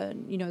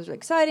was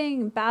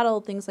exciting, battle,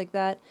 things like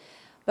that.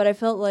 But I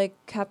felt like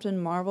Captain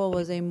Marvel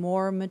was a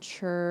more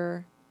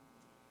mature,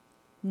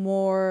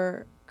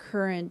 more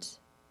current,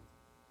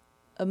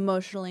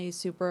 emotional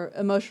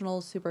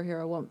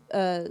superhero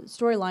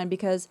storyline,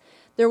 because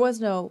there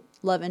was no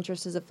love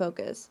interest as a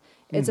focus.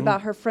 It's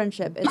about her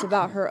friendship. It's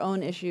about her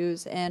own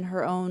issues and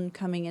her own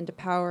coming into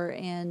power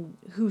and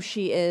who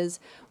she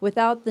is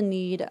without the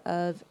need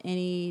of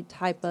any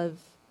type of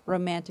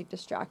romantic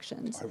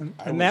distractions.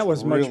 I And that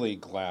was much- really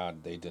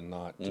glad they did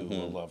not do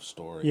a love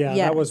story. Yeah,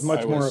 that was Yes. much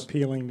I more was-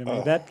 appealing to me.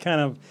 Ugh. That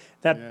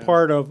Yeah.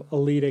 part of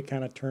Alita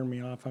kind of turned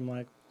me off. I'm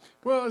like,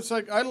 well, it's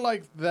like I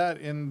like that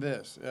in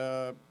this.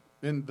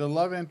 In the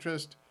love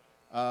interest,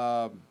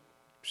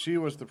 she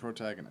was the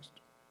protagonist.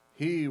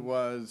 He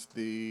was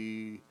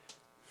the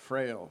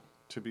frail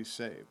to be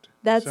saved.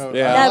 That's So,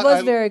 Yeah. that was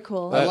I- very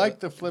cool. I like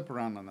the flip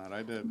around on that.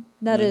 I did.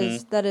 That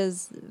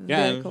is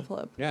Yeah, very cool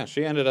flip. Yeah,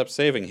 she ended up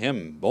saving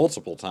him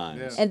multiple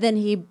times. Yeah. And then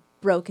he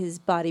broke his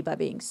body by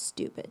being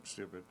stupid.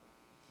 Stupid.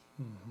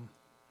 You're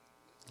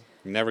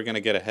never going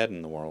to get ahead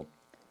in the world.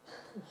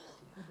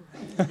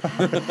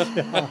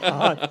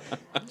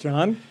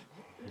 John?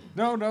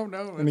 No.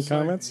 Any it's like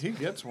comments? he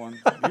gets one.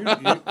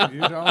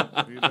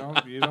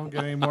 You don't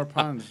get any more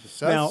puns.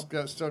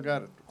 Seth's still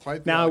got it.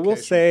 Quite the Now, I will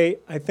allocation. say,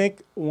 I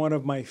think one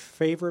of my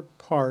favorite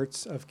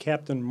parts of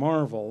Captain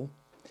Marvel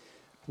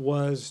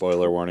was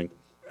Spoiler warning.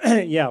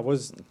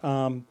 was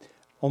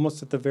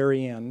almost at the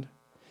very end.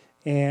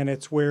 And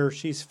it's where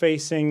she's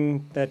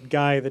facing that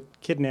guy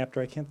that kidnapped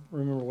her. I can't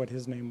remember what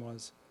his name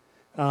was.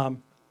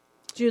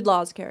 Jude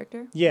Law's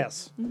character.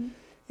 Yes.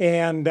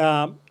 And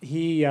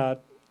he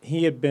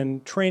had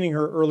been training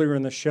her earlier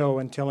in the show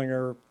and telling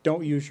her,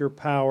 don't use your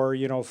power,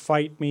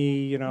 fight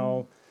me,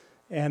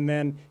 And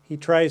then he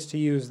tries to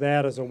use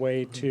that as a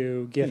way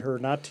to get her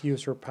not to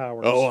use her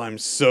powers. Oh, I'm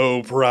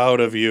so proud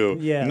of you.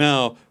 Yes.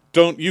 Now,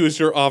 don't use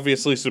your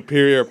obviously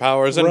superior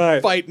powers and Right.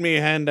 fight me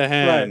hand to Right.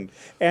 hand.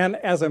 And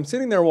as I'm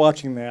sitting there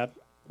watching that,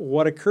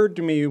 what occurred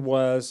to me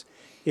was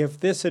if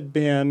this had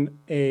been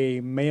a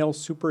male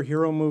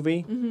superhero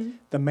movie,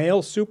 the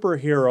male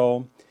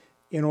superhero,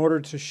 in order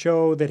to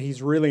show that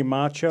he's really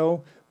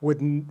macho,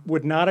 would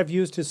not have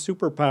used his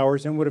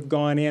superpowers and would have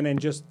gone in and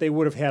they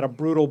would have had a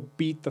brutal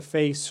beat the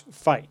face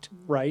fight,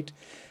 right?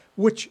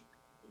 Which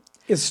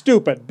is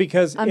stupid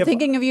because I'm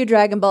thinking of you,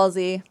 Dragon Ball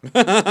Z.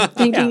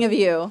 Thinking of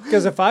you.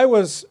 because if I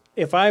was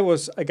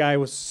a guy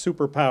with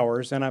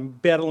superpowers and I'm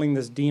battling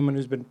this demon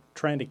who's been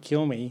trying to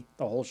kill me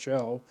the whole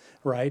show,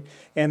 right?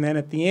 And then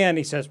at the end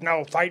he says,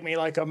 "No, fight me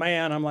like a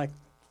man." I'm like,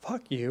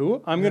 "Fuck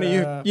you! I'm gonna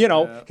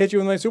hit you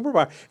with my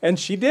superpower." And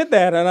she did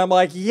that, and I'm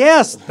like,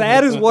 "Yes,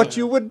 that is what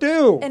you would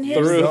do." And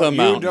here's Through the You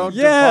mountain. don't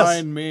Yes.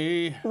 define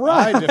me.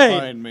 right, I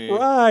define me.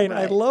 right.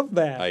 I Right. love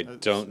that. I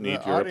don't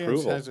need the your audience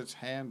approval. has its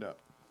hand up.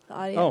 the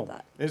audience. Oh.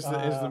 Thought. Is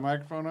the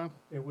microphone on?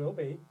 It will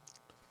be.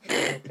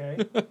 Okay.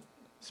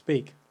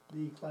 Speak.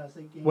 The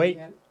classic Wait.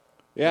 Indiana-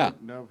 Yeah.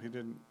 No, he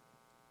didn't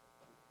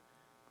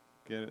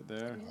get it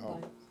there.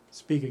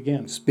 Speak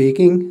again.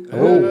 Speaking.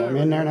 Oh, I'm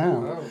in there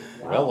now.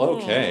 Well,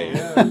 okay.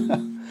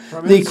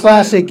 From The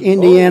classic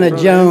Indiana from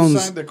Jones,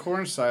 Inside the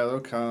corn silo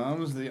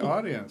comes the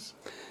audience.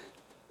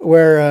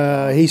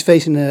 where he's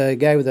facing a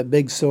guy with a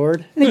big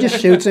sword, and he just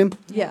shoots him.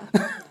 Yeah.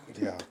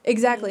 Yeah.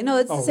 Exactly. No,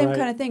 it's the Oh, same right.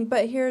 kind of thing.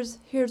 But here's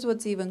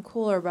what's even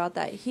cooler about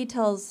that. He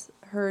tells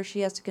her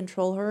she has to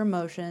control her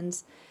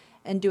emotions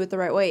and do it the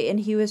right way. And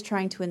he was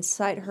trying to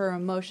incite her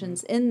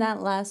emotions in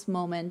that last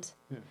moment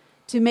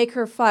to make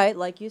her fight,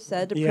 like you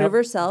said, to Yep. prove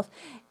herself.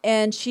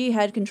 And she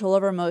had control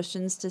of her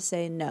emotions to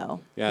say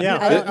no. Yeah.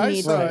 I don't I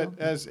need saw to. it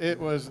as it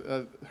was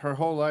her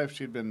whole life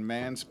she'd been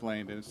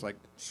mansplained, and it's like,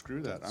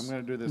 screw that. I'm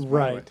going to do this my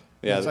Right. way.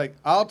 Yeah. It's like,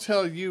 I'll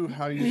tell you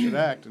how you should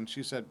act. And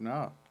she said,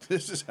 no,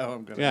 this is how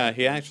I'm going to Yeah, act.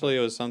 he actually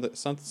was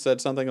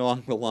said something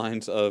along the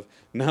lines of,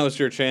 "Now's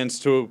your chance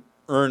to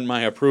earn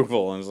my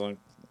approval." And I was like,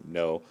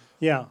 "No."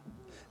 Yeah.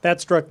 That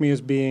struck me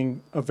as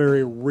being a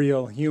very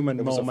real human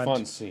It was moment. a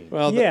fun scene.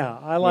 Well, Yeah,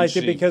 I liked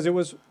it she- because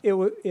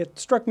it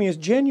struck me as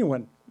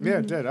genuine Yeah,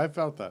 it did. I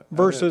felt that. I did.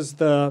 versus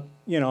the,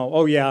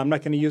 oh yeah, I'm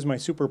not going to use my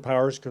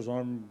superpowers because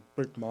I'm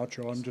big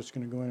macho. I'm just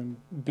going to go in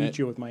and beat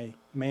you with my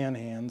man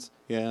hands.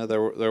 yeah,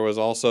 there was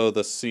also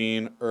the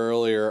scene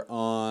earlier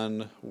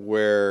on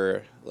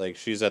where like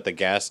she's at the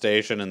gas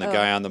station and the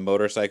guy on the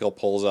motorcycle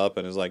pulls up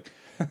and is like,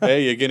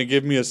 "Hey, you gonna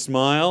give me a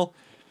smile?"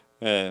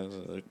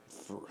 And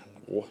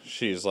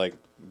she's like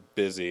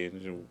busy,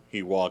 and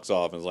he walks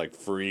off and is like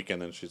freak,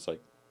 and then she's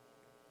like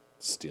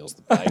steals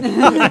the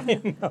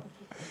bag.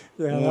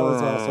 Yeah, that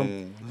was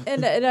awesome.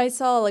 And I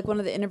saw like one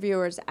of the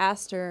interviewers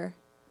asked her,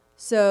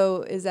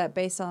 so is that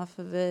based off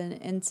of an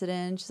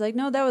incident? She's like,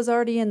 no, that was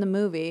already in the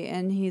movie.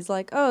 And he's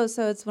like, oh,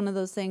 so it's one of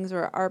those things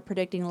where art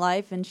predicting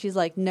life. And she's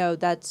like, no,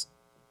 that's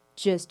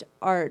just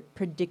art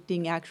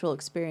predicting actual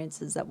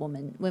experiences that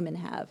women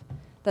have.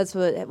 That's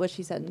what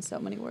she said in so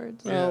many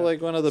words. Well,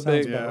 like one of the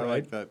Sounds big, about Yeah, I right.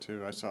 like that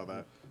too. I saw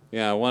that.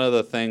 yeah, one of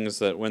the things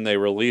that when they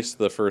released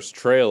the first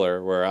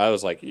trailer, where I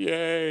was like,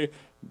 yay,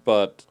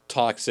 but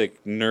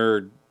toxic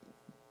nerd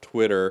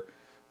Twitter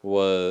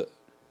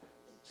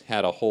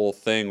had a whole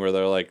thing where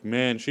they're like,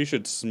 man, she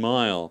should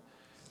smile,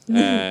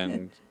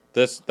 and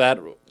I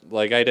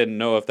didn't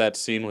know if that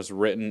scene was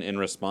written in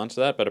response to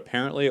that, but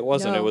apparently it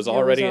wasn't. No, It was it was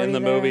already in already the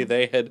movie.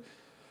 there. They had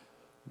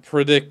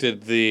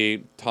predicted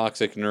the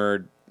toxic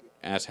nerd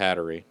ass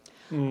hattery.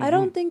 I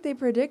don't think they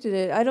predicted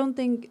it. I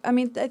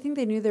think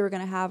they knew they were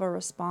going to have a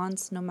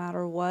response no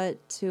matter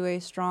what to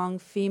a strong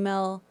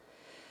female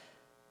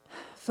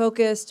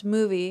focused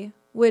movie,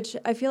 which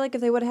I feel like if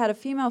they would have had a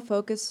female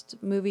focused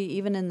movie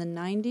even in the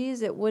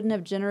 90s, it wouldn't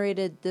have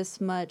generated this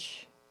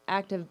much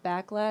active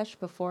backlash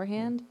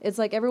beforehand. It's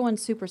like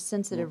everyone's super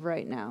sensitive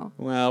right now.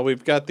 Well,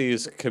 we've got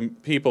these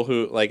people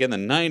who, like in the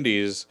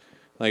 90s,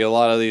 like a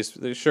lot of these,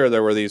 sure,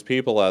 there were these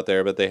people out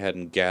there, but they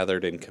hadn't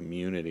gathered in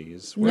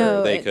communities where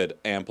No, they could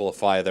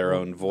amplify their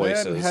own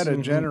voices. They hadn't had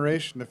a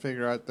generation to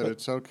figure out that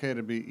it's okay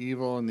to be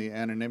evil in the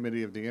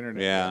anonymity of the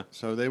internet. Yeah.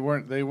 So they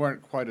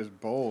weren't quite as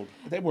bold.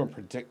 They weren't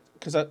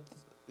because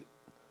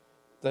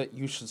that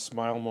you should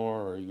smile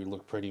more or you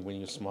look pretty when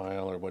you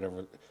smile or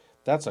whatever.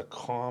 That's a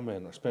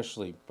common,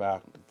 especially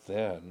back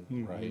then,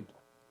 right?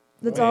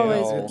 That's Well,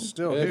 always It's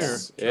still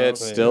It's here.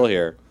 It's still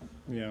here.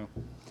 Yeah.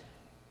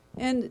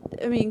 And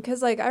I mean,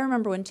 because like I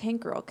remember when Tank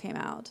Girl came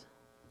out,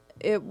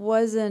 it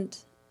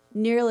wasn't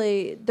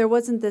there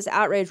wasn't this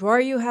outrage. Why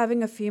are you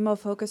having a female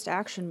focused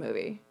action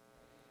movie?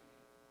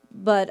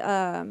 But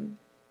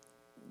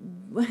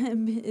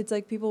it's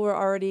like people were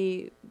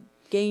already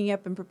ganging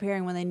up and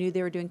preparing when they knew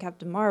they were doing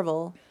Captain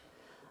Marvel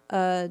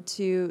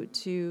to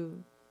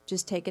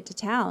just take it to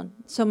town.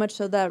 So much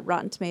so that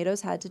Rotten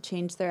Tomatoes had to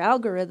change their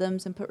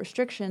algorithms and put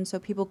restrictions so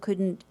people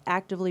couldn't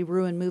actively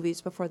ruin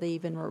movies before they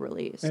even were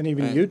released. And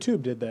even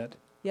YouTube did that.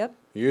 Yep.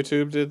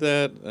 YouTube did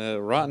that.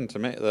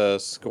 The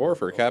score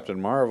for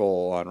Captain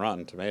Marvel on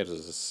Rotten Tomatoes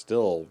is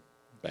still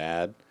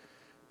bad.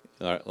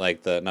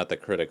 Like not the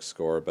critic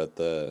score, but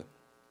the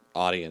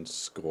audience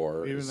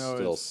score. Even is though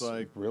still it's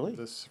like really?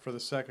 this for the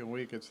second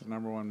week, it's the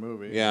 #1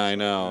 movie. Yeah, I So,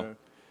 know.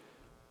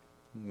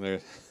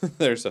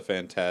 There's a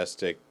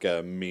fantastic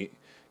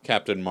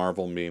Captain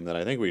Marvel meme that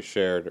I think we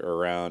shared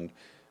around,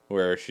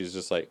 where she's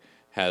just like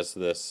has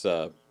this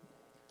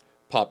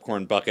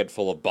popcorn bucket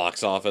full of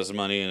box office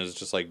money and is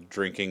just like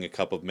drinking a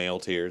cup of male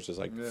tears, just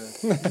like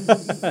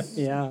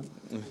Yeah.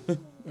 I've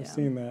Yeah.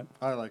 seen that.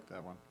 I like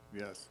that one.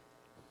 Yes.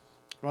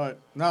 But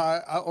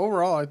no,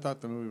 overall, I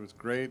thought the movie was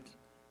great.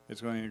 It's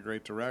going in a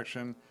great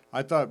direction.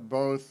 I thought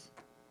both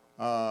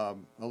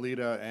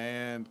Alita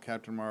and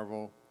Captain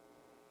Marvel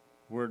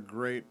were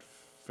great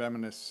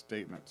feminist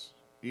statements,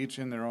 each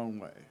in their own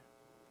way,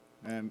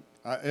 and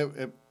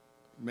it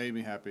made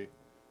me happy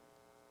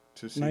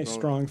to see Nice, both.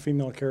 strong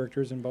female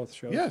characters in both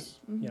shows. Yes,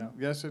 Yeah.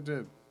 yes, it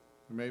did. It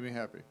made me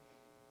happy.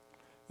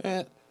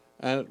 And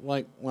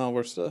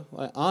we're still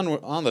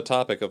on the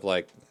topic of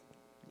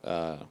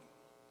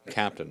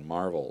Captain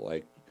Marvel.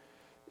 Like,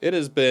 it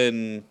has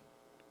been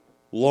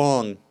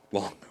long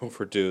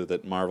overdue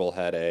that Marvel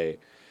had a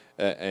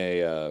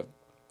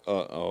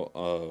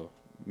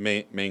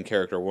main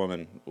character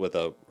woman with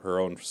her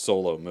own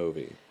solo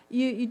movie.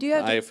 You do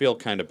have to, I feel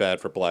kind of bad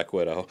for Black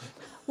Widow.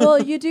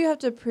 well, you do have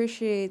to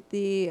appreciate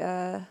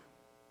the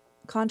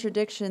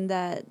contradiction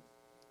that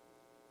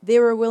they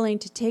were willing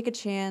to take a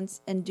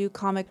chance and do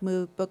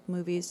book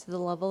movies to the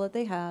level that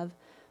they have,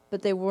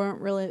 but they weren't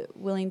really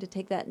willing to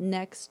take that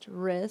next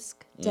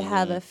risk to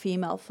have a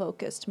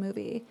female-focused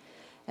movie.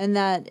 And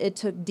that it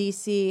took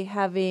DC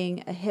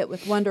having a hit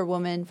with Wonder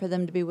Woman for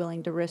them to be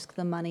willing to risk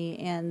the money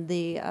and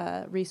the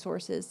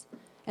resources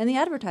and the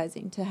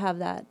advertising to have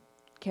that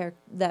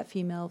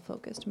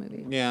female-focused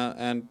movie. Yeah,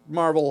 and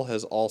Marvel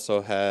has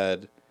also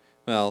had,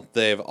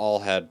 they've all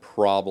had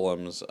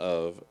problems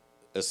of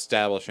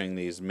establishing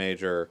these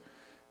major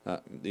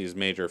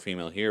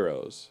female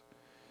heroes.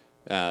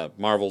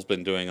 Marvel's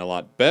been doing a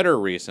lot better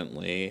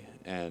recently,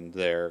 and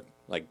they're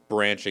like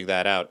branching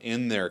that out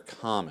in their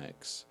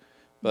comics.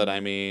 But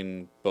I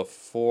mean,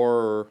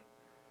 before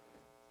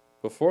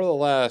the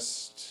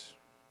last,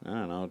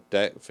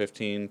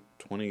 15,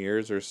 20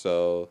 years or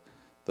so,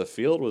 the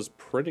field was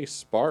pretty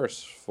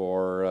sparse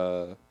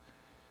for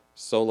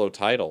solo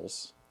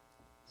titles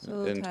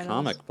in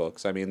comic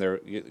books. I mean,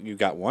 you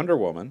got Wonder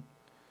Woman,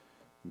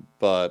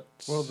 but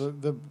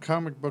the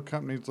comic book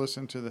companies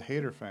listen to the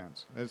hater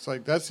fans. It's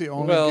like that's the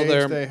only Well,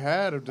 gauge they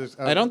had of this.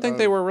 I don't think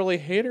they were really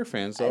hater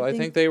fans, though. I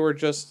think they were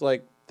just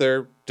like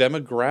their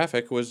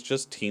demographic was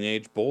just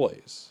teenage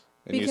boys.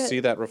 And you Because- see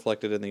that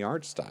reflected in the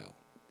art style.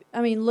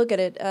 I mean, look at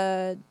it.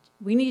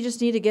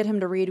 Just need to get him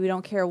to read. We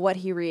don't care what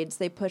he reads.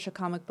 They push a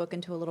comic book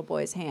into a little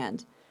boy's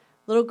hand.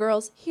 Little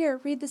girls, here,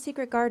 read The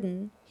Secret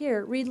Garden.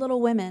 Here, read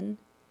Little Women.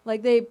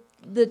 Like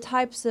the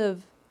types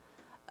of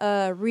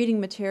reading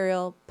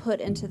material put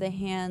into the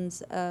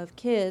hands of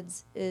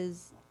kids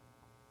is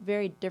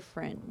very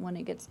different when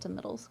it gets to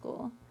middle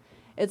school.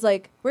 It's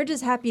like, we're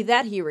just happy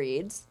that he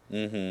reads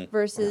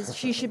versus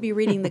she should be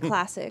reading the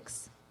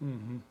classics.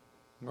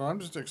 Well, I'm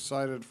just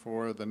excited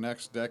for the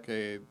next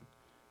decade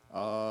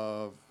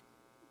of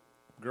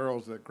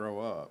girls that grow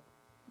up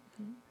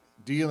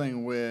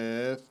dealing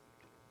with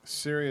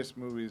serious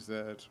movies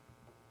that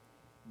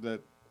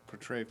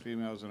portray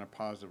females in a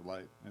positive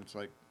light. It's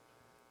like,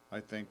 I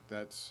think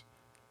that's,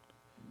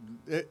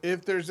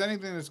 if there's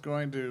anything that's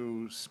going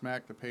to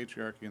smack the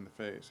patriarchy in the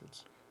face,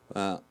 it's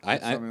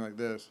something like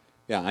this.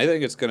 Yeah, I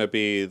think it's going to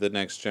be the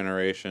next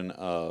generation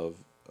of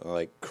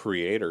like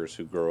creators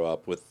who grow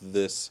up with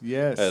this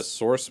as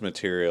source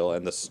material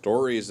and the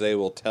stories they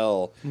will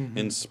tell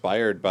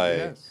inspired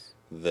by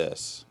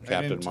this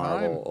Captain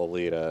Marvel,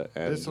 Alita,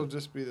 and this will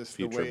just be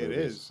the way it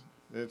is.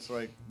 It's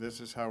like, this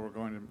is how we're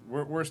going to.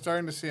 We're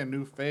starting to see a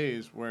new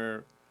phase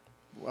where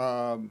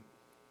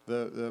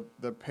the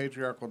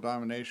patriarchal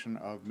domination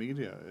of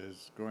media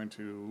is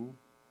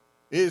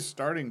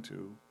starting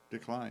to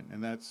decline,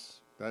 and that's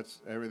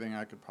everything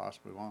I could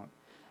possibly want.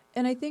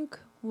 And I think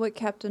what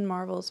Captain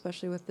Marvel,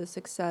 especially with the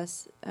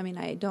success, I mean,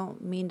 I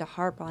don't mean to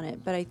harp on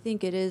it, but I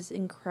think it is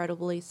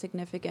incredibly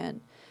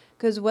significant.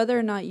 Because whether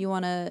or not you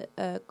want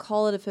to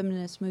call it a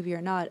feminist movie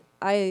or not,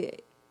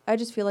 I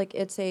just feel like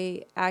it's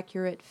a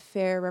accurate,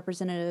 fair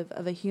representative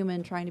of a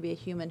human trying to be a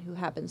human who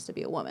happens to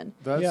be a woman.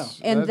 That's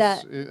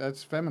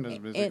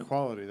feminism is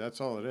equality. That's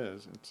all it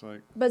is. It's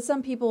like. But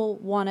some people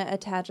want to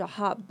attach a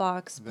hot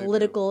box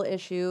political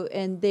issue,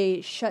 and they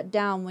shut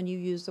down when you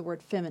use the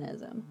word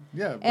feminism.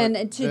 Yeah, and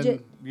then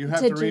you have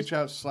to reach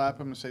out, slap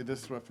them, and say,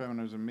 "This is what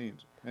feminism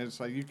means." And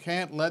it's like, you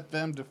can't let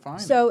them define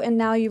it. And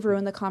now you've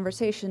ruined the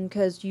conversation,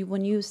 because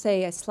when you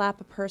say I slap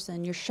a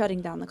person, you're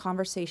shutting down the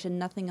conversation.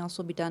 Nothing else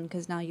will be done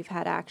because now you've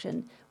had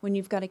action when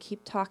you've got to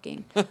keep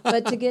talking.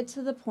 But to get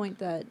to the point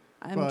that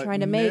I'm trying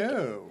to make.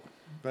 No.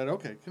 But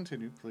okay,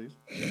 continue, please.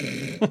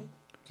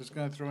 Just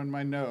going to throw in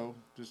my no.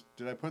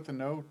 Did I put the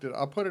no?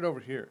 I'll put it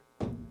over here.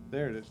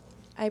 There it is.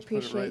 I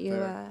appreciate you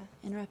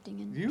interrupting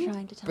and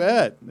trying to tell me. You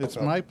bet. It's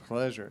my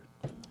pleasure.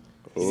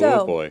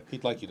 Oh, boy.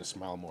 He'd like you to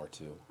smile more,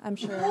 too. I'm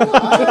sure.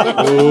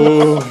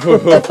 The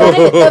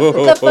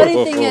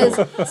funny thing is,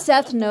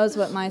 Seth knows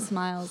what my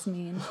smiles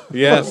mean.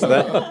 Yes,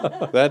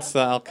 that's the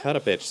I'll cut a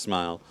bitch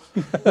smile.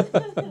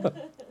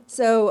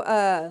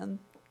 So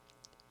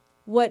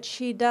what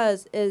she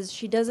does is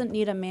she doesn't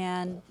need a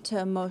man to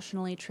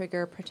emotionally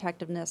trigger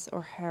protectiveness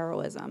or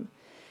heroism.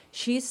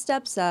 She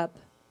steps up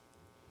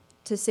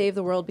to save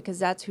the world because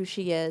that's who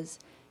she is.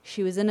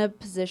 She was in a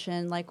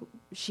position, like,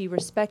 she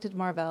respected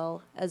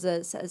Mar-Vell as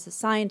a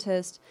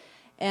scientist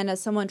and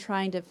as someone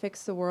trying to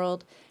fix the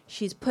world.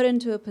 She's put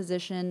into a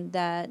position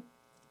that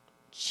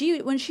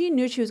when she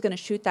knew she was going to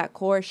shoot that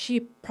core,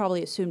 she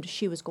probably assumed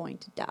she was going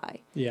to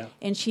die. Yeah.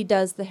 And she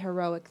does the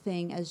heroic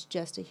thing as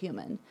just a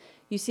human.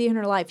 You see in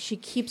her life, she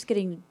keeps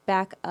getting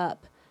back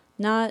up,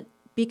 not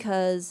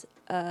because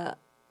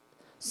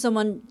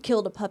someone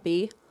killed a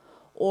puppy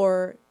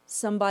or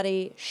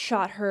somebody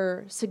shot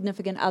her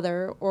significant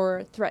other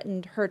or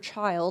threatened her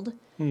child,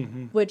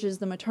 which is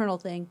the maternal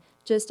thing,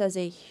 just as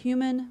a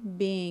human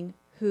being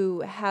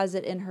who has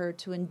it in her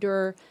to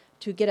endure,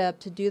 to get up,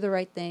 to do the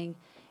right thing,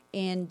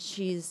 and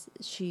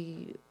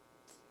she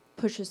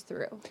pushes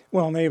through.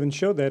 Well, and they even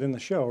showed that in the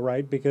show,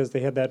 right? Because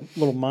they had that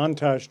little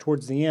montage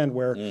towards the end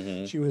where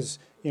she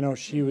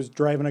was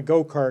driving a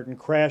go-kart and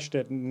crashed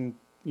it and,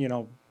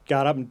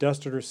 got up and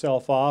dusted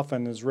herself off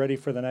and is ready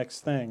for the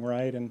next thing,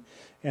 right? And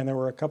there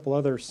were a couple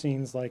other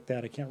scenes like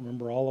that. I can't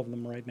remember all of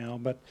them right now,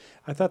 but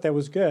I thought that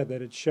was good,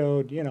 that it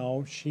showed,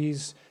 she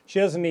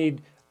doesn't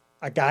need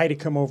a guy to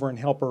come over and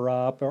help her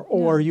up, or,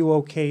 are you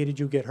okay? Did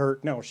you get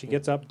hurt? No, she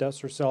gets up, dusts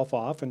herself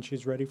off, and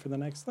she's ready for the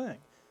next thing.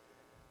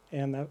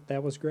 And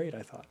that was great,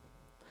 I thought.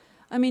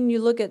 I mean, you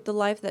look at the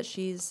life that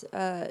she's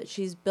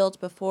built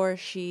before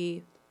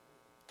she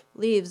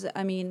leaves.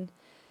 I mean,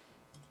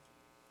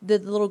 the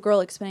little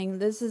girl explaining,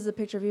 this is a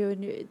picture of you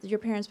and your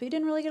parents, but you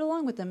didn't really get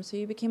along with them, so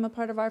you became a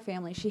part of our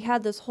family. She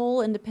had this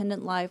whole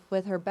independent life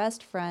with her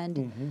best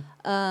friend,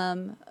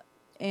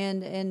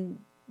 and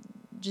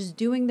just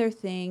doing their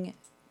thing,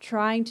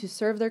 trying to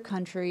serve their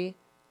country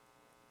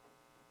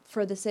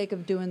for the sake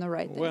of doing the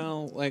right thing.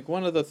 Well, like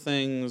one of the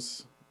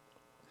things,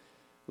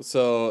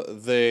 so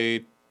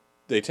they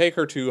take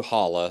her to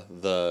Hala,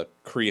 the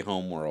Kree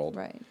homeworld,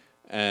 right,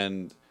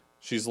 and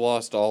she's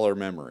lost all her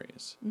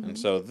memories, and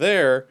so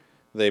there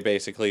they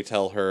basically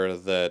tell her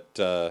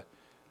that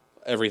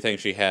everything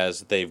she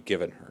has, they've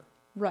given her.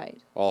 Right.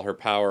 All her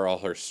power, all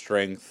her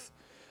strength,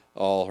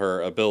 all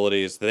her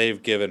abilities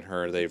they've given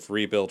her, they've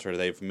rebuilt her,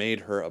 they've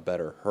made her a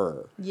better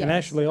her. Yes. And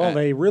actually, all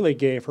they really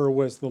gave her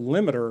was the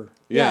limiter.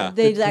 Yeah.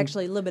 they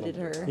actually limited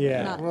her.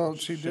 Yeah. not- Well,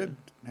 she did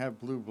have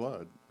blue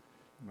blood.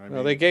 I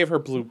Well, they gave her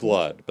blue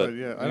blood, but but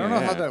yeah, I don't know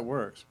how that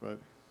works, but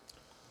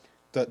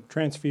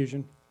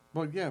Transfusion.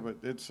 well, yeah, but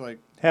it's like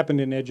Happened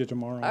in Edge of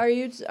Tomorrow. Are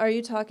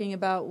you talking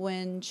about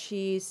when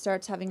she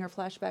starts having her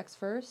flashbacks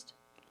first?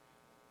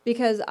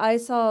 Because I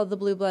saw the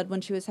blue blood when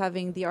she was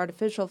having the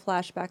artificial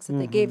flashbacks that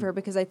they gave her,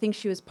 because I think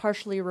she was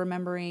partially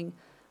remembering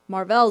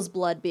Marvel's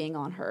blood being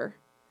on her.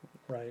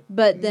 Right.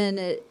 But then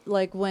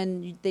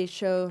when they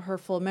show her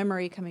full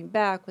memory coming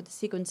back with the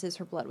sequences,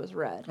 her blood was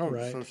red.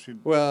 Right. so she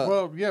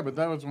Well- yeah, but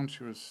that was when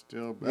she was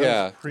still that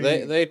yeah, was pre,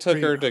 they took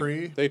her to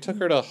pre-Kree. they took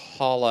her to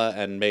Hala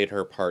and made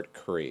her part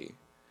Kree.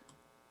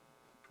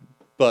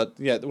 But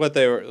yeah, what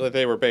they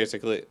were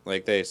basically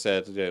like they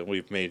said,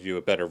 we've made you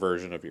a better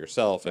version of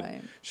yourself, and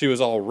Right. she was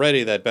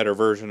already that better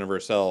version of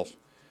herself,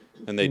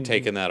 and they'd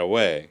taken that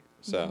away.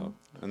 So,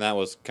 and that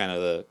was kind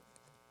of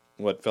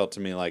what felt to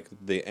me like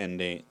the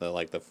ending,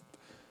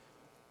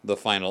 the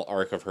final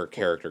arc of her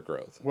character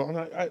growth. Well, and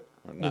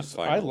Or not I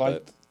final,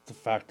 liked the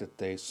fact that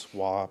they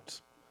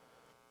swapped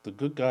the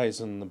good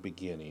guys in the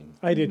beginning.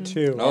 I did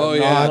too. Oh, I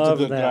yeah. Not the love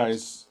good that.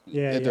 guys.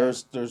 Yeah,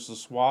 There's a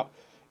swap,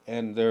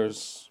 and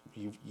there's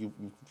you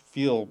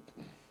feel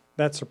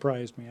That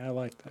surprised me. I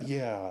like that.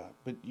 yeah,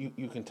 but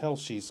you can tell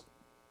she's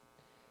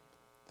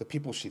the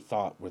people she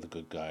thought were the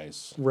good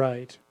guys.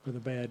 Right. For the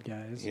bad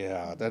guys.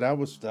 Yeah, that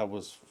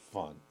was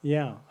fun.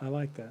 Yeah, I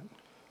like that.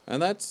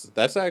 And that's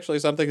actually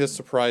something that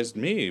surprised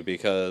me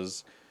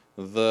because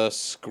the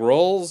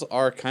Skrulls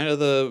are kind of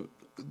the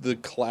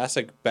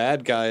classic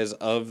bad guys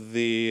of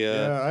the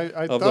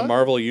I of the thought-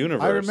 Marvel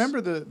universe. I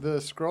remember the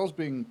Skrulls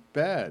being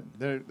bad.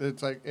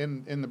 It's like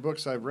in the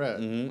books I've read.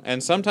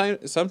 And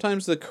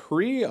sometimes the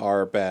Kree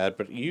are bad,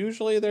 but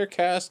usually they're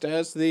cast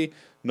as the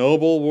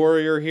noble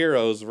warrior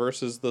heroes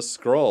versus the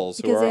Skrulls,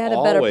 who Because are they had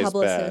a better always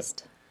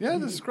publicist. Yeah,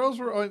 the Skrulls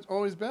were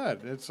always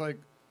bad. It's like,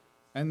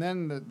 and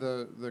then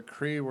the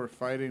Kree were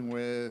fighting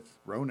with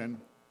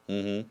Ronan,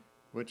 bad.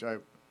 which I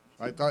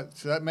thought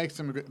so that makes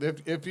them a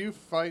good. If you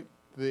fight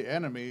the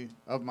enemy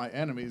of my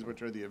enemies,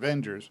 which are the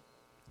Avengers,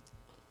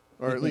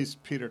 or at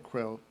least Peter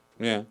Quill.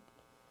 Yeah.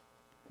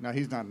 No,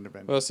 he's not an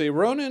Avenger. Well, see,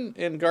 Ronan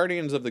in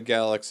Guardians of the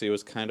Galaxy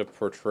was kind of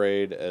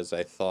portrayed as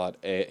I thought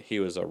he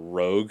was a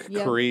rogue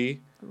Yep. Kree.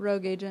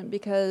 Rogue agent,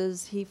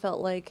 because he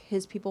felt like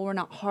his people were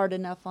not hard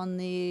enough on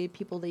the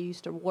people they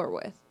used to war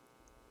with.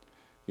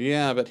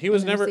 Yeah, but he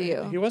was In never.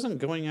 MCU. He wasn't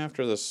going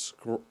after the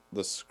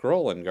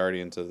Skrull in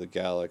Guardians of the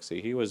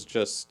Galaxy. He was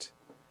just.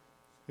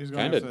 He's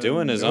going kinda after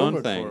doing his Nova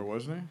own thing. Corps,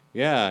 wasn't he?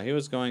 Yeah, he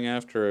was going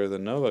after the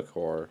Nova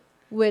Corps.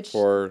 Which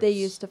For they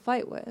used to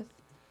fight with.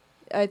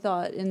 I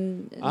thought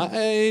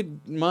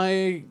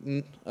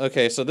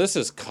Okay, so this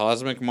is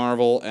Cosmic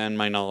Marvel, and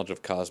my knowledge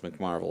of Cosmic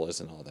Marvel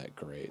isn't all that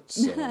great,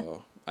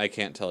 so I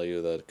can't tell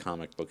you the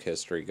comic book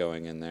history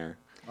going in there.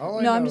 All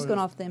I no, I'm know just going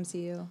is, off the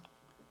MCU.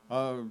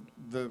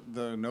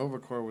 The Nova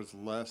Corps was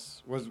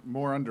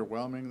more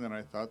underwhelming than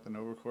I thought the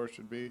Nova Corps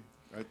should be.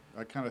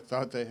 I kind of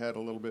thought they had a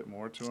little bit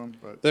more to them,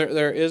 but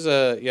There's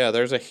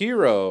a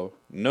hero,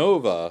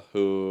 Nova,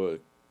 who's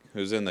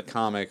in the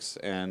comics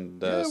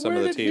and some of the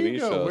where did he TV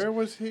go? shows. Where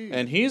was he?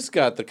 And he's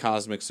got the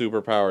cosmic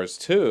superpowers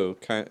too.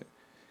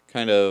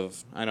 Kind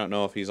of. I don't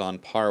know if he's on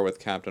par with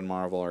Captain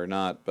Marvel or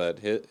not, but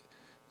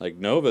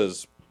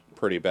Nova's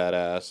pretty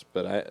badass.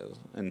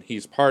 And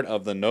he's part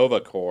of the Nova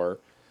Corps.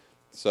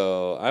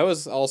 So I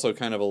was also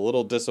kind of a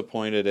little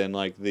disappointed in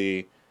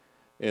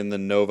in the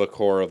Nova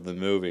Corps of the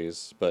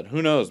movies. But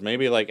who knows?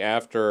 Maybe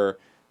after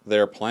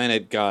their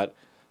planet got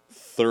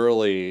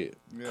thoroughly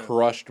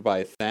crushed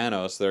by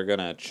Thanos, they're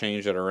gonna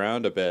change it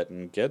around a bit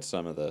and get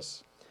some of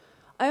this.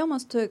 I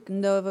almost took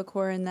Nova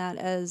Corps in that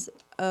as,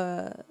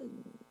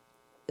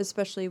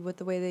 especially with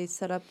the way they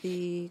set up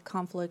the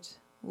conflict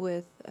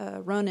with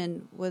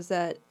Ronan, was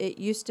that it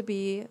used to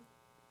be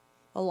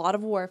a lot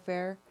of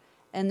warfare,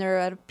 and they're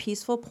at a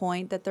peaceful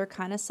point that they're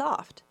kind of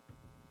soft.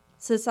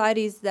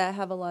 Societies that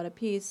have a lot of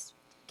peace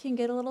can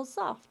get a little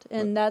soft,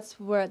 and that's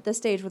where at the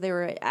stage where they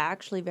were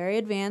actually very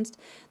advanced.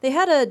 They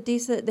had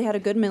a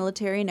good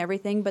military and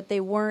everything, but they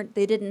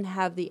didn't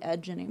have the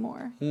edge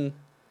anymore.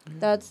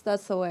 That's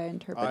the way I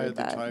interpreted Eye of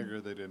the that. Tiger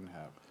they didn't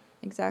have.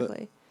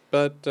 Exactly.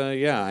 But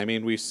yeah, I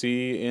mean, we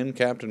see in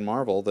Captain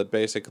Marvel that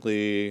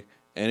basically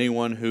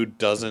anyone who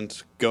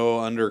doesn't go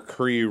under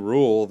Kree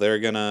rule, they're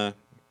gonna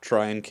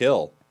try and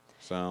kill.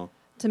 So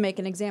To make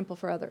an example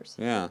for others.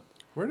 yeah,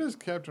 Where does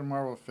Captain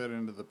Marvel fit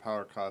into the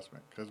Power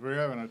Cosmic? Because we're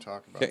having a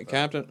talk about that.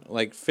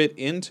 Captain fit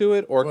into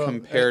it or Well,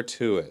 compare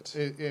to it.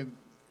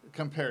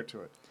 Compared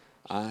to it.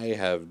 I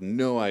have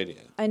no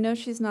idea. I know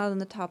she's not in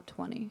the top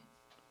 20.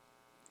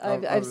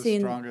 Of I've the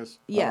seen, strongest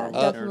yeah,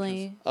 Marvel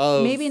characters.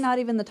 Of- Maybe not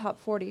even the top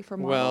 40 for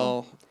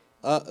Marvel.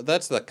 Well,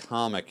 that's the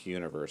comic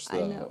universe, I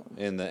though. know.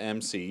 In the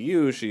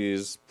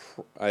MCU,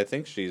 I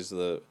think she's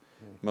the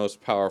most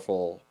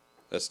powerful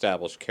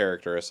established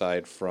character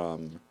aside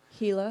from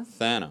Gila,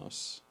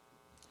 Thanos.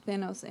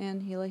 Thanos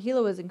and Gila.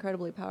 Gila was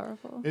incredibly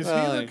powerful. Is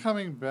Well, Gila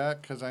coming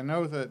back? Because I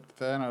know that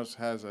Thanos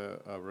has a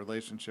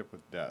relationship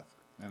with death,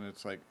 and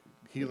it's like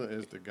Gila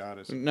is the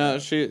goddess. Of No,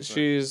 death,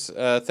 she's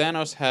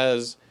Thanos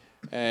has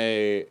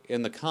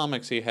in the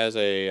comics he has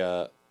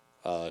a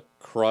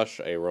crush,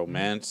 a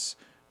romance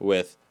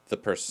with the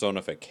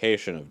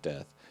personification of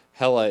death.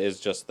 Hela is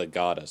just the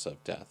goddess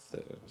of death.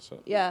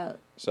 Yeah.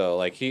 So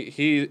like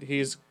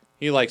he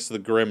likes the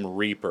Grim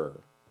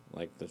Reaper,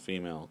 like the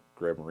female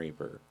Grim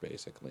Reaper,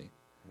 basically.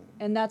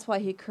 And that's why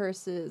he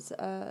curses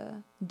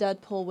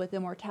Deadpool with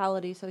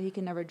immortality so he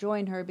can never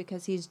join her,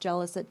 because he's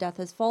jealous that Death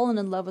has fallen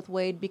in love with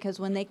Wade, because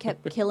when they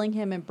kept killing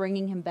him and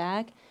bringing him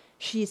back,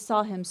 she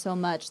saw him so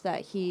much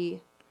that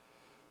she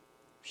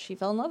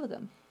fell in love with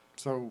him.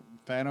 So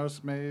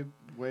Thanos made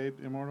Wade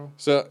immortal?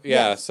 So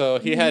yeah, Yes. so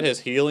he had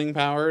his healing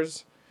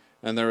powers,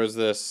 and there was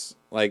this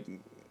like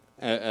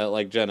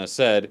Jenna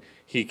said,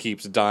 he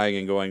keeps dying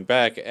and going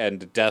back,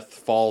 and Death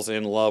falls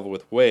in love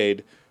with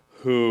Wade,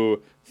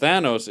 who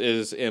Thanos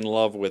is in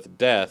love with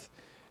Death,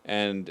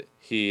 and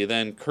he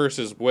then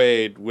curses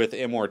Wade with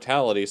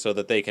immortality so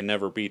that they can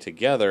never be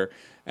together,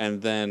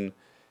 and then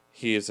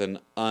he annoys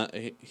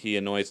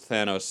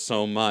Thanos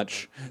so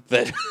much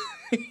that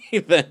he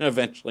then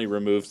eventually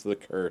removes the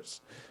curse.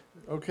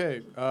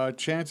 Okay,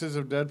 chances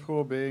of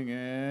Deadpool being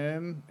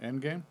in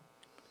Endgame?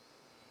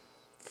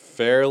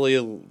 Fairly,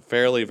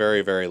 very,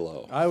 very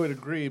low. I would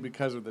agree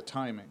because of the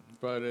timing,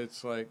 but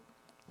it's like,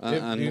 do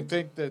you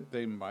think that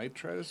they might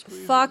try to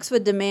squeeze Fox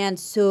would demand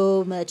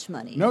so much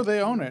money. it? No,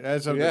 they own it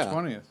as of Yeah. the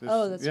 20th.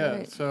 Oh, that's yeah,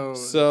 right.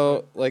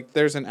 So, like,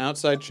 there's an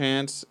outside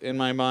chance in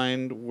my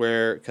mind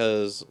where,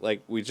 because,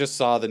 like, we just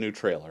saw the new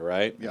trailer,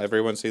 right? Yes.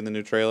 Everyone's seen the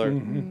new trailer?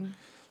 Mm-hmm.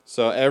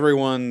 So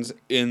everyone's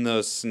in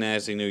those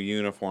snazzy new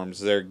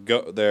uniforms. They're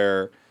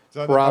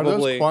are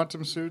probably... those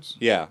quantum suits?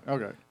 Yeah.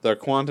 Okay. They're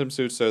quantum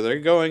suits, so they're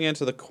going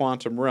into the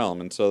quantum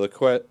realm. And so,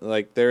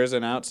 there's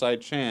an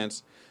outside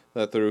chance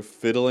that through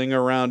fiddling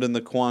around in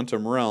the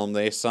quantum realm,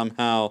 they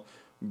somehow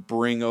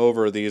bring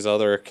over these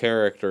other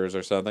characters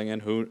or something.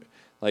 And who,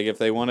 like, if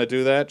they want to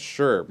do that,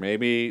 sure.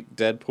 Maybe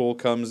Deadpool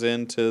comes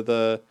into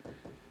the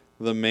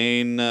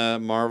main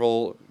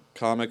Marvel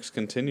Comics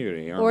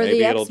continuity, Or maybe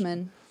the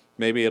X-Men.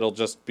 Maybe it'll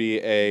just be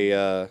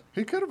a.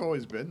 He could have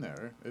always been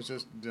there. It's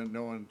just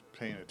no one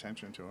paying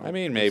attention to him. I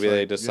mean, It's maybe they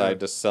like, decide yeah.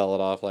 to sell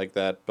it off like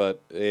that.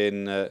 But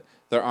there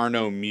are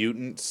no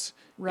mutants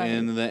Right.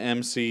 in the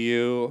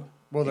MCU.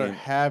 Well, there and-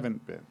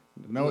 haven't been.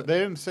 No, they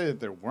didn't say that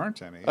there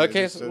weren't any. They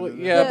Okay, just so, said well, that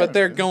yeah, there but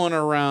they're weren't. going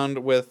around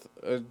with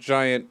a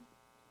giant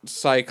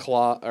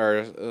Cyclops,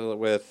 or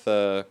with,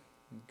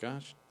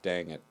 gosh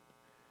dang it,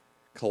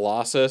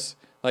 Colossus.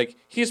 Like,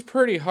 he's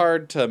pretty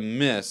hard to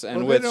miss,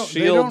 and Well, with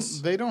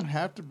shields... They don't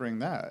have to bring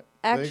that.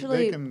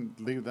 Actually, they can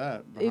leave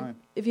that behind.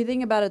 If you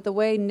think about it, the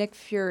way Nick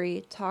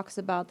Fury talks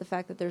about the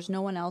fact that there's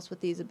no one else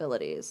with these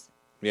abilities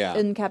Yeah.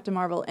 in Captain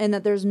Marvel, and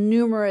that there's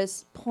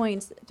numerous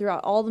points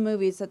throughout all the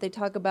movies that they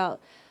talk about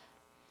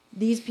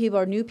these people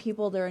are new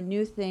people, they're a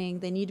new thing,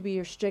 they need to be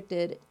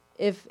restricted.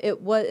 If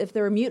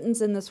there were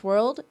mutants in this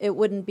world, it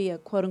wouldn't be a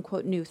quote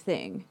unquote new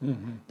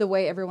thing. The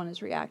way everyone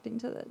is reacting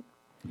to it.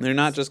 They're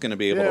not just going to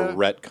be able Yeah. to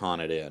retcon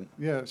it in.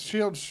 Yeah,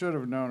 S.H.I.E.L.D. should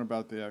have known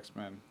about the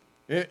X-Men.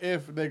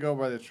 If they go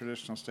by the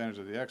traditional standards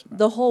of the X-Men.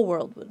 The whole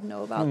world would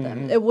know about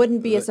them. It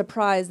wouldn't be a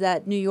surprise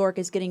that New York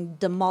is getting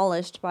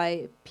demolished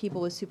by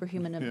people with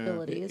superhuman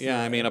abilities.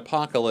 Yeah, I mean,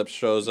 Apocalypse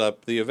shows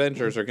up. The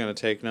Avengers are going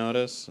to take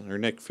notice, or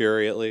Nick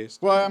Fury at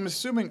least. Well, I'm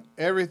assuming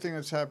everything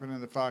that's happened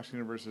in the Fox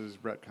universe is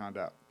retconned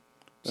out.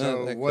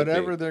 So that could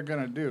whatever be. they're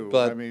going to do,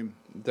 But I mean...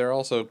 they're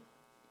also...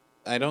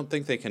 I don't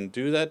think they can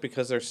do that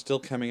because they're still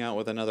coming out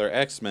with another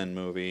X-Men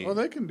movie. Well,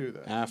 they can do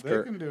that.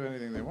 After- They can do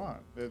anything they want.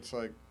 It's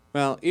like...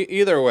 Well,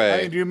 either way...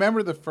 I mean, do you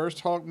remember the first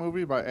Hulk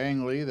movie by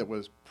Ang Lee that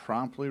was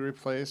promptly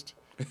replaced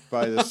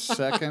by the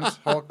second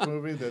Hulk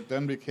movie that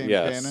then became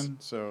Yes. canon?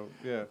 So,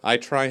 yeah. I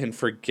try and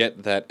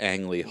forget that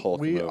Ang Lee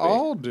Hulk We movie.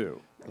 all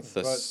do. The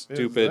but it's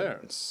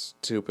there.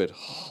 stupid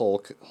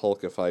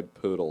Hulkified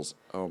poodles.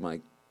 Oh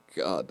my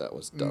god, that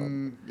was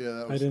dumb. Yeah,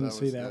 that was, I didn't that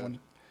see was that bad. one.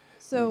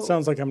 So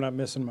Sounds like I'm not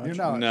missing much. You're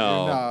not.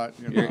 No. You're not.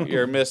 You're not.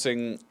 You're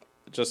missing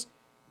just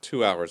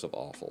 2 hours of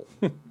awful.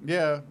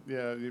 Yeah.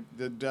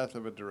 The death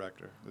of a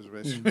director is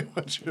basically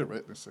what you're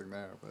witnessing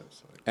there. But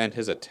it's like, And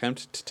his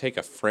attempt to take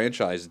a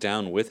franchise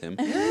down with him.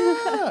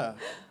 yeah.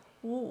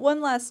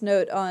 one last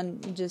note on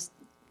just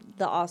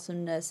the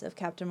awesomeness of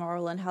Captain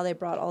Marvel and how they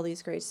brought all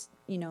these great,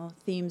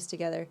 themes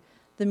together.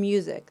 The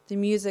music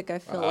I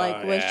feel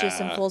like was just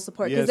in full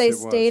support because Yes, they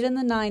it stayed was. in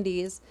the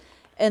 90s,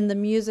 and the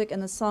music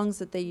and the songs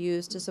that they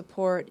used to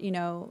support,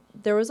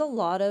 there was a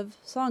lot of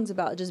songs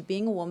about just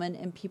being a woman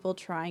and people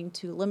trying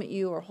to limit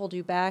you or hold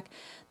you back.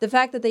 The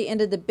fact that they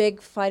ended the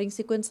big fighting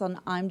sequence on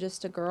 "I'm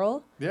Just a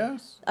Girl,"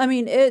 Yes. I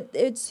mean,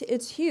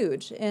 it's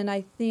huge, and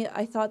I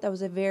thought that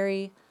was a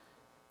very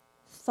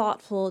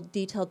thoughtful,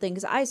 detailed thing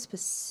because I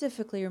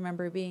specifically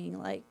remember being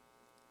like,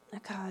 oh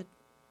God,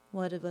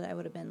 what I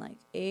would have been like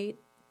 8,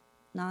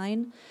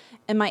 9,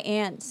 and my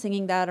aunt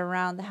singing that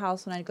around the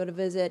house when I'd go to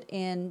visit,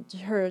 and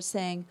her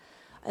saying,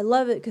 "I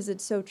love it because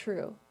it's so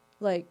true."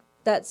 Like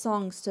that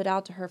song stood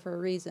out to her for a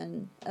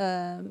reason,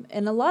 and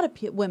a lot of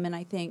women,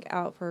 I think,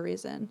 out for a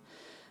reason,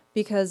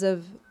 because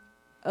of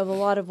a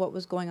lot of what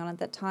was going on at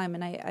that time.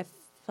 And I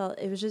felt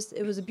it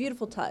was a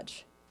beautiful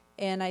touch,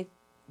 and I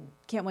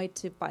can't wait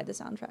to buy the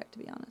soundtrack, to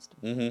be honest.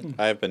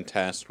 I have been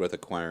tasked with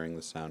acquiring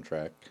the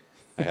soundtrack.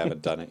 I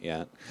haven't done it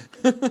yet.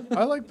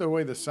 I like the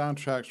way the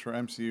soundtracks for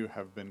MCU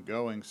have been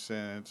going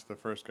since the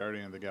first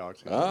Guardian of the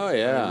Galaxy. Oh,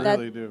 yeah. I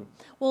really do.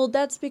 Well,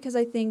 that's because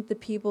I think the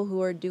people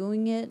who are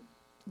doing it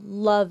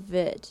love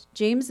it.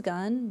 James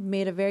Gunn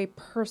made a very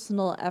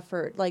personal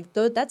effort. Like,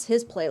 that's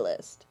his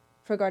playlist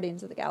for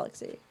Guardians of the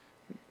Galaxy.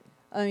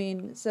 I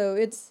mean, so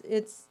it's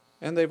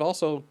And they've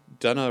also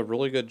done a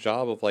really good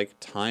job of like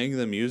tying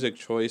the music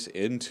choice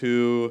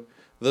into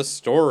the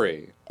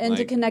story and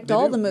to Like, connect they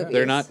all do, the yeah.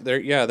 movies.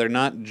 they're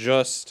not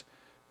just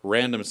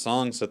random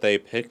songs that they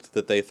picked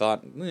that they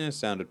thought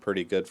sounded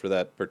pretty good for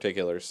that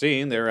particular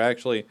scene. They're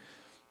actually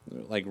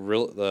like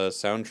the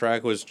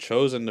soundtrack was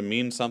chosen to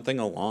mean something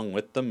along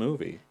with the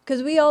movie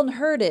Because we all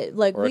heard it.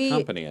 Like or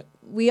accompany it.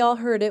 we all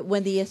heard it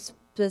when the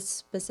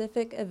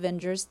specific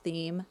Avengers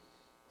theme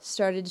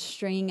started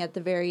stringing at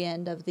the very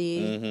end of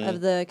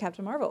the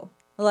Captain Marvel.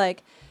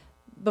 Like,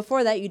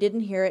 before that you didn't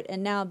hear it,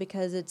 and now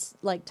because it's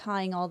like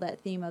tying all that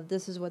theme of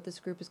this is what this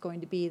group is going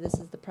to be, this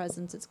is the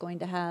presence it's going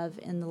to have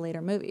in the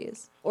later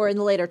movies or in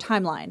the later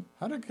timeline.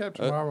 How did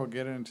Captain Marvel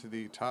get into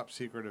the top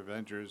secret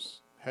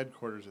Avengers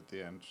headquarters at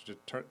the end?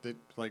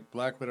 Like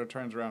Black Widow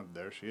turns around,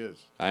 there she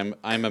is. I'm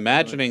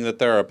imagining that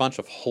there are a bunch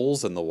of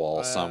holes in the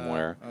wall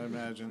somewhere. I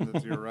imagine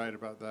that you're right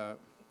about that.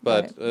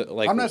 But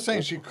I'm not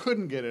saying she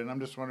couldn't get in. I'm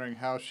just wondering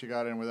how she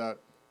got in without,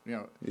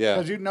 Yeah.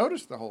 Because you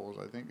noticed the holes.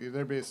 I think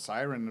there'd be a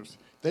siren.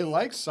 They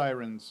like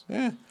sirens.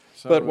 Yeah.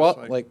 So But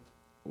it's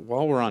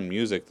while we're on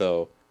music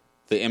though,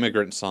 the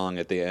immigrant song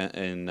at the end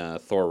in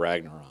Thor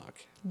Ragnarok.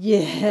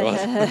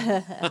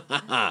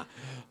 Yeah.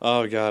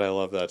 Oh God, I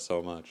love that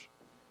so much.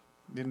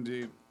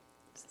 Indeed.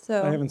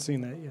 So I haven't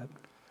seen that yet.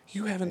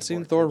 You haven't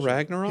seen Thor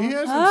Ragnarok? He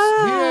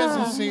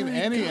hasn't seen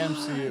any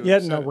MCU.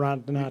 Yet, no, except-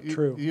 Ron, not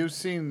true. You've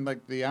seen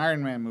like the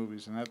Iron Man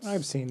movies, and that's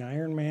I've seen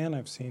Iron Man.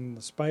 I've seen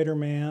the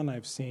Spider-Man.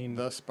 I've seen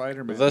the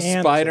Spider-Man. The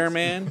Ant-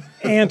 Spider-Man?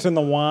 Ant and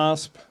the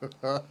Wasp.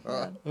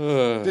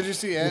 Did you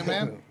see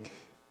Ant-Man?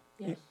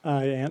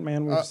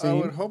 Ant-Man we've I seen.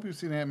 would hope you've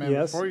seen Ant-Man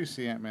Yes. before you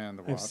see Ant-Man and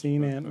the Wasp. I've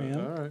seen but, Ant-Man,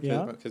 all right, yeah.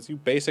 but- Because you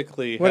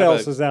basically What have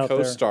else a is out there?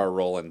 co-star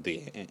role in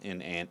the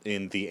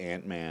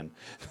Ant-Man.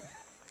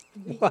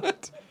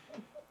 What?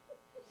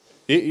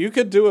 You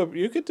could do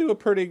a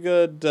pretty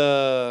good.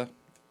 Oh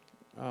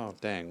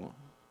dang!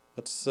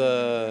 What's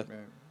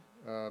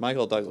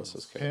Michael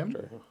Douglas's Pym?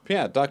 character?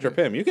 Yeah, Dr.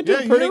 Pym. You could do Yeah,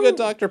 a pretty you- good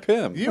Dr.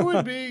 Pym. You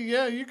would be,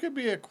 you could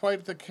be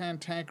quite the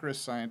cantankerous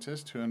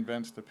scientist who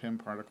invents the Pym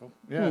particle.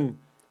 Yeah,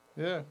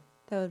 yeah.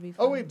 that would be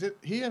fun. Oh wait,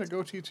 he had a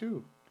goatee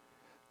too.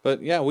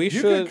 But yeah, we You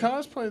should. could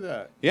cosplay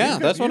that. Yeah, You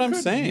that's what I'm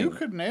could- saying. You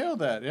could nail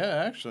that.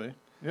 Yeah, actually.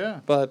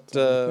 Yeah. But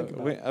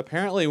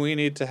apparently, we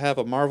need to have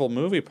a Marvel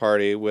movie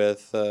party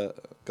with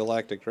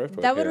Galactic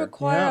Driftwood. That would here.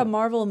 require Yeah. a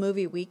Marvel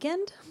movie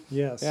weekend.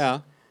 Yes. Yeah,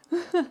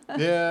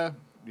 Yeah.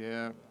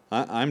 Yeah.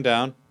 I'm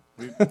down.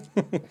 But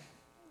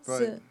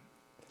So-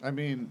 I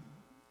mean,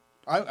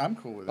 I'm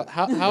cool with it.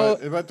 How-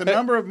 But the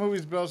number of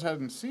movies Bill's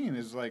hasn't seen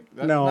is like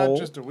that's No, not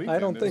just a weekend. I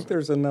don't is think it?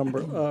 there's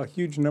a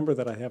huge number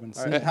that I haven't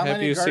All seen. right. How have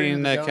many you Guardians of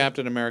seen the Galaxy-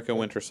 Captain America: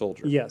 Winter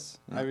Soldier? Yes.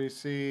 Have you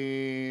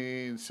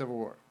seen Civil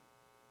War?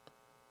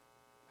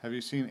 Have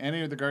you seen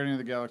any of the Guardian of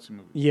the Galaxy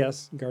movies?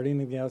 Yes.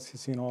 Guardian of the Galaxy,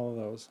 seen all of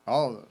those.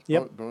 All of those?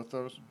 Yep. Both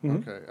those?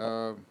 Mhm.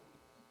 Okay.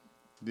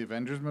 The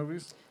Avengers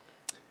movies?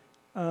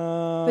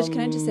 But can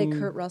I just say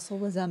Kurt Russell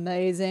was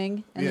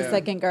amazing in the Yeah.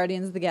 second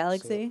Guardians of the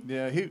Galaxy?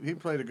 Yeah, he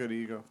played a good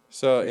ego.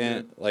 So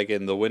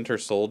in the Winter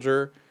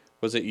Soldier,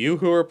 was it you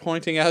who were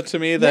pointing out to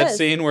me that Yes.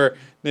 scene where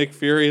Nick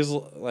Fury's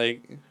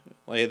like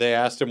they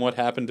asked him what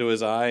happened to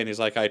his eye, and he's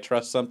like, "I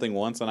trust something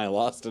once, and I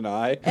lost an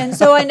eye." And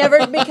so I never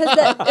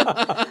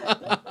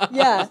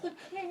yeah.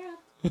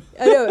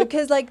 I know,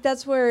 because like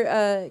that's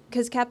where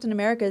because Captain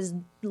America is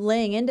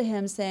laying into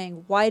him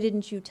saying, "Why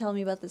didn't you tell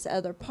me about this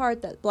other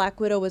part that Black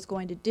Widow was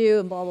going to do?"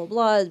 And blah blah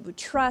blah. With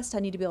trust, I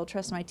need to be able to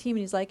trust my team.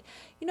 And he's like,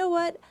 "You know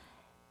what?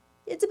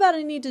 It's about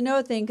a need to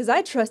know thing because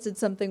I trusted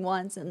something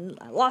once and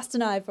I lost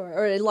an eye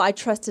for it, or I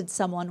trusted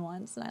someone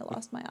once and I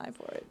lost my eye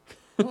for it."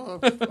 Well,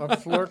 a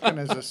Flurkin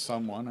is a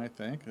someone, I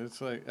think.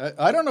 It's like,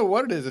 I don't know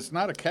what it is. It's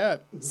not a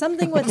cat.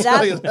 Something with I'll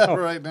tell you that, that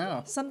right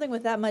now. something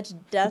with that much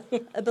death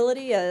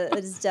ability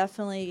is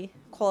definitely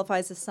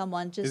qualifies as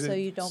someone. Just Is so it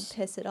you don't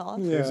piss it off.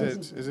 Yeah.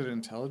 Is it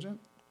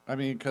intelligent? I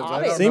mean, because I don't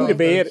Obviously. know. Seemed to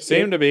be. if It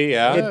Seemed to be,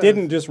 yeah. It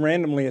didn't just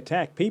randomly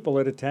attack people.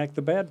 It attacked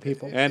the bad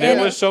people. And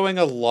And- it was showing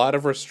a lot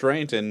of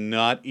restraint in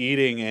not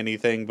eating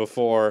anything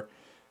before,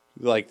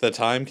 like, the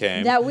time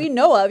came. That we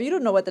know of. You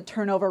don't know what the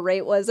turnover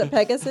rate was at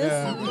Pegasus.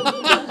 Yeah.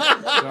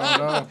 don't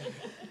know.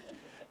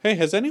 Hey,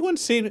 has anyone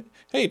seen?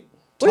 Hey,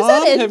 Where's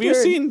that Tom, have you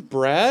intern? seen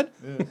Brad?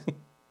 Yeah.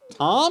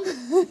 Tom?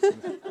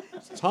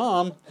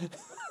 Tom?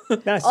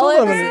 Now, I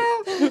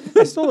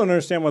still don't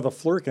understand why the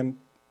Flurkin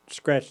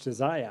scratched his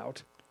eye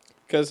out.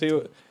 Because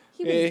he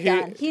He was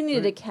done. He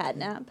needed a cat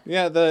nap.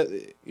 Yeah,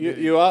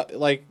 you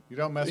like You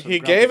don't mess with he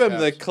grumpy gave him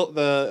cats.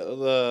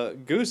 the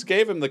goose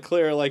gave him the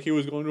clear, like he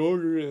was going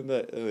over, and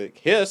it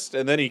hissed,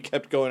 and then he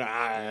kept going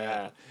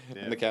Yeah.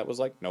 and the cat was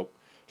like, nope.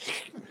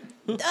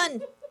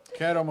 Done.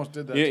 Cat almost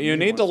did that. You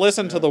me need to once.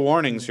 listen to Yeah. the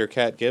warnings your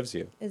cat gives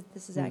you.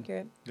 This is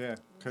accurate. Yeah,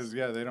 because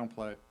they don't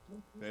play.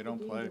 They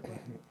don't play.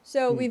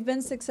 So we've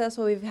been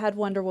successful. We've had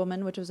Wonder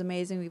Woman, which was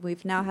amazing.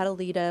 We've now had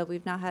Alita.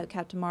 We've now had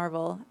Captain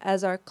Marvel.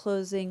 As our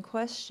closing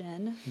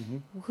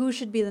question, who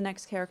should be the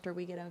next character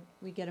we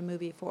get a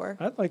movie for?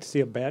 I'd like to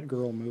see a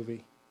Batgirl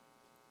movie.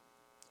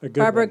 A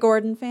good Barbara one.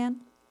 Gordon fan?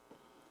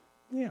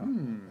 Yeah.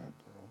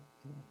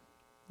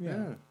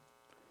 Yeah.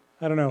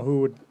 I don't know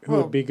who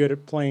Well, would be good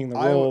at playing the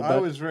I role,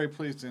 but was very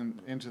pleased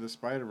in Into the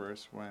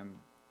Spider-Verse when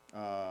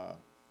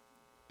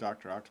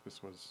Dr.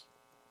 Octopus was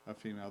a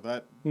female.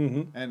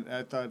 And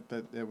I thought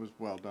that it was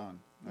well done.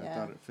 I Yeah.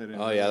 thought it fit in.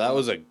 Oh really yeah, that well.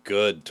 was a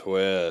good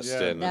twist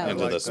Yeah, in that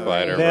Into was the great.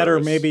 Spider-Verse. that or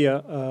maybe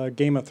a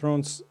Game of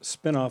Thrones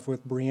spin-off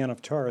with Brienne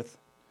of Tarth.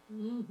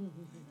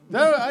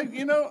 No, I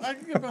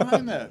can get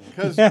behind that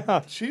because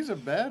Yeah. she's a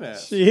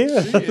badass. She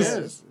is. She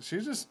is. She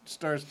just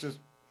starts just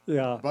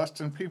Yeah.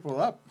 busting people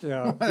up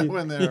Yeah.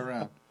 when they're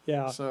around.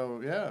 Yeah.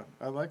 So yeah,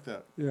 I like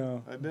that. Yeah.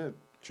 I did.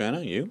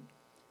 Jenna, you?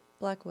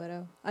 Black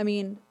Widow. I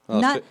mean,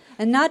 Oh,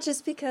 not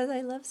just because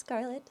I love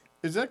Scarlet.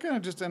 Is that going to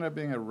just end up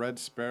being a Red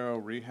Sparrow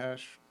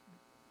rehash?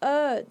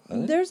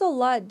 There's a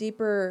lot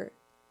deeper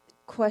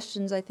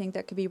questions I think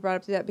that could be brought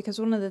up to that because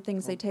one of the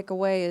things they take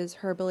away is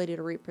her ability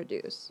to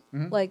reproduce.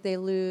 Like they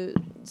lose.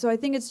 So I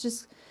think it's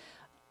just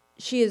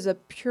she is a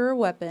pure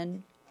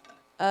weapon,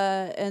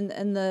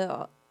 and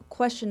the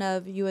question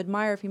of you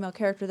admire a female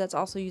character that's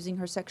also using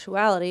her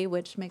sexuality,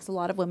 which makes a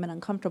lot of women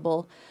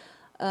uncomfortable,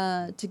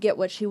 to get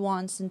what she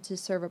wants and to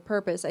serve a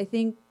purpose. I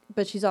think,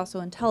 but she's also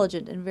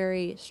intelligent and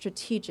very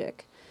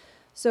strategic.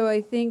 So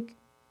I think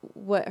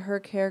what her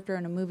character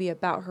in a movie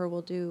about her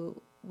will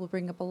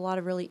bring up a lot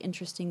of really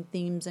interesting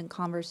themes and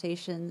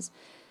conversations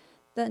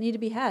that need to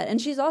be had. And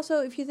she's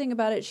also, if you think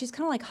about it, she's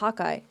kind of like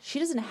Hawkeye. She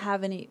doesn't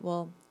have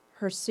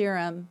her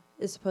serum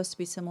is supposed to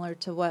be similar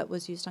to what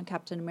was used on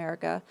Captain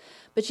America,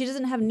 but she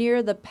doesn't have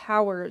near the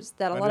powers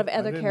that a lot of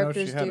other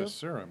characters I didn't know she do. had a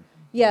serum.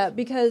 Yeah,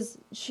 because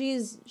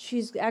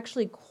she's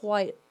actually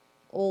quite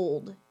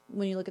old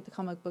when you look at the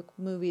comic book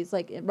movies.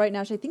 Like right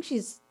now, I think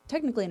she's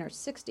technically in her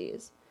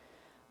 60s,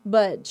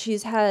 but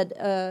she's had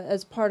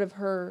as part of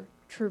her,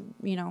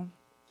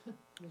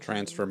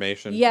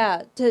 Transformation.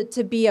 yeah,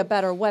 to be a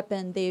better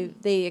weapon.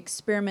 They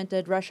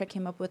experimented. Russia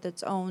came up with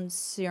its own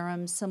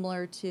serum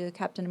similar to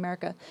Captain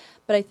America,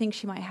 but I think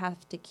she might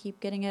have to keep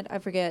getting it. I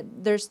forget.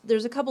 There's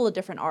a couple of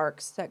different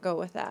arcs that go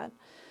with that,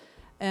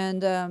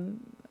 and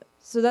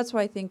so that's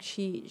why I think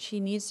she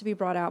needs to be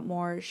brought out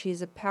more.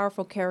 She's a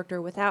powerful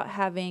character without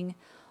having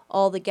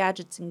all the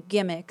gadgets and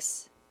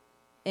gimmicks,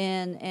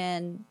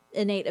 and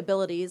innate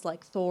abilities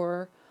like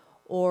Thor,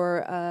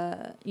 or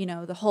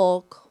the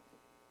Hulk.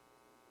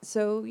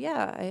 So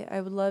yeah,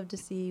 I would love to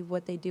see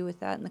what they do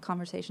with that and the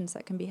conversations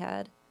that can be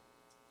had.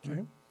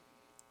 Okay.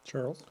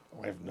 Charles?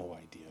 I have no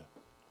idea.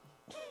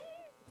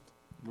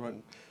 What?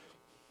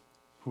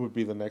 Who would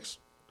be the next?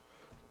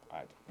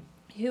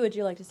 Who would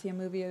you like to see a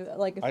movie,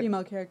 like a I-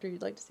 female character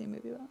you'd like to see a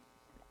movie about?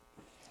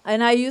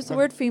 And I use the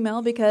word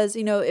female because,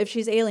 if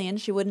she's alien,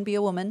 she wouldn't be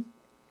a woman.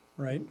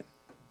 Right.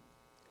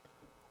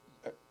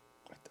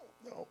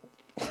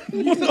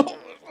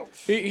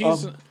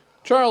 He's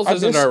Charles I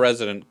isn't miss- our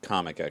resident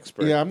comic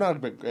expert. Yeah, I'm not a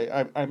big.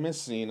 I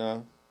miss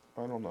Cena.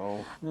 I don't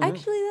know.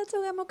 Actually, that's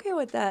okay. I'm okay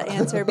with that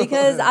answer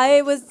because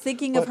I was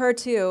thinking of her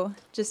too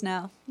just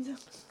now.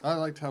 I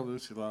liked how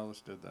Lucy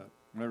Lawless did that.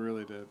 I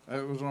really did.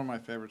 It was one of my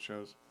favorite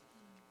shows.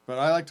 But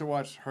I like to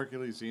watch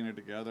Hercules Xena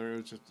together.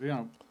 It was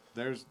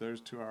just,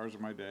 there's 2 hours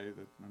of my day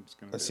that I'm just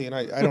going to See, and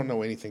I don't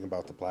know anything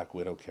about the Black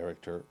Widow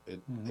character.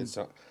 It's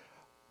not.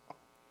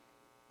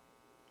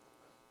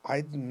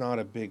 I'm not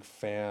a big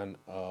fan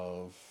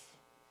of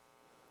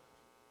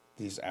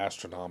these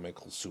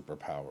astronomical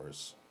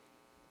superpowers.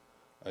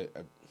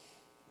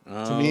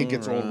 To me, it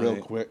gets old real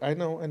Alright. quick. I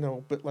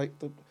know, but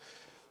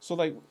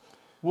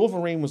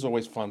Wolverine was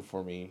always fun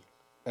for me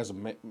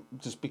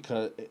just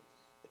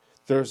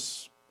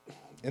because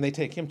and they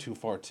take him too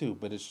far too.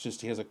 But it's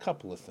just he has a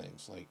couple of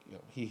things like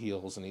he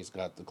heals and he's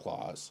got the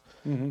claws,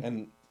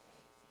 and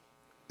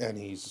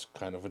he's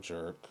kind of a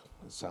jerk.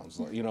 It sounds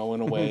like in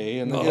a way,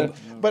 and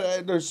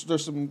but there's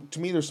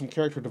some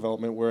character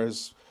development.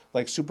 Whereas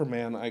like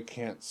Superman, I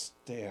can't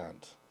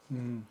stand.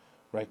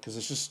 Right, because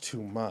it's just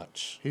too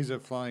much. He's a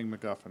flying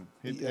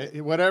MacGuffin.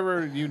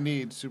 Whatever you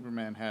need,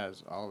 Superman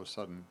has all of a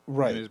sudden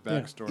Right. in his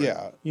backstory.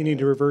 Yeah. You need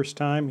to reverse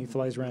time. He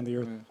flies around the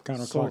Earth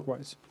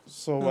counterclockwise.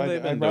 So Well,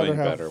 they've been I'd rather doing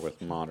have better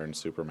with modern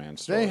Superman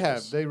stories. They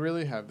have. They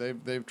really have.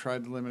 They've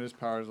tried to limit his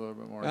powers a little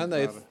bit more. And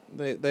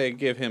they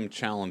give him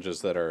challenges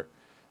that are,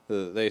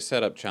 they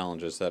set up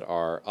challenges that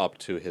are up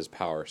to his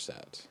power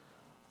set.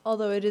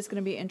 Although it is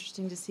going to be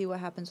interesting to see what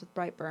happens with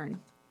Brightburn.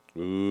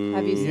 Ooh.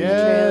 Have you seen the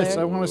Yes,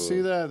 trailer? I want to see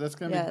that. That's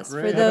going to Yes, be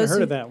for great. I haven't those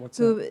heard of that. What's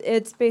who that?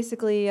 it's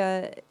basically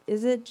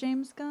is it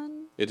James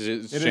Gunn? It is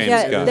It is- James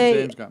Yeah, Gunn.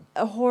 James Gunn.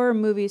 a horror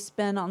movie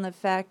spin on the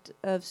fact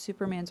of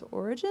Superman's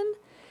origin,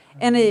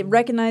 and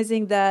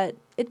recognizing that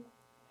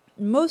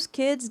most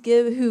kids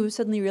who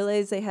suddenly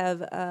realize they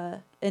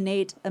have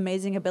innate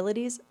amazing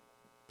abilities,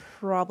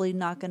 probably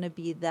not going to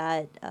be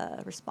that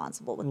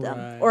responsible with them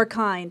Right. or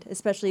kind,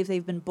 especially if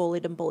they've been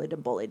bullied and bullied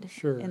and bullied,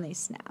 Sure. and they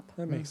snap.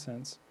 That makes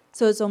sense.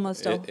 So it's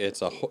almost It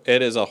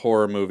is a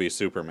horror movie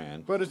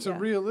Superman. But it's a Yeah.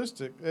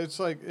 realistic. It's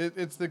like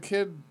it's the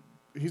kid.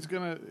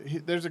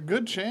 There's a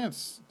good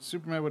chance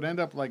Superman would end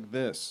up like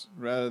this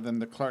rather than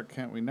the Clark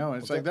Kent we know.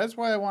 And it's like that's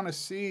why I want to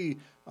see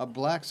a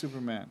black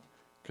Superman,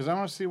 because I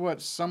want to see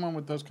what someone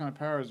with those kind of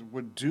powers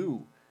would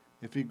do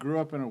if he grew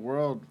up in a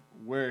world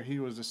where he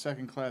was a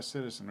second-class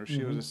citizen or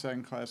she was a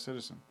second-class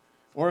citizen,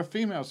 or a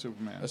female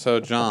Superman. So,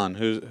 John,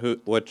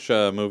 which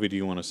movie do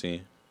you want to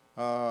see?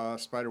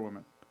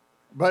 Spider-Woman,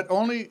 but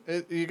only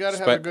you got to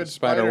have a good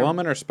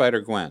Spider-Woman or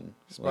Spider-Gwen?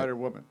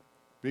 Spider-Woman,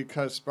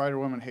 because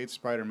Spider-Woman hates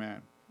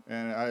Spider-Man.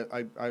 And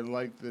I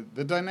like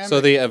the dynamic. So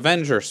the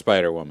Avenger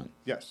Spider-Woman.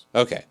 Yes.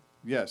 Okay.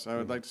 Yes, I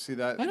would like to see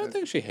that. I don't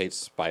think she hates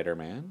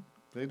Spider-Man.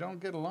 They don't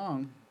get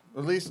along.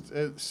 At least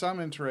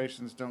some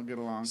iterations don't get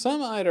along.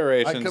 Some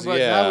iterations, But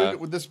yeah.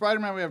 now the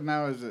Spider-Man we have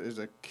now is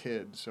a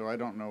kid, so I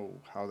don't know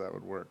how that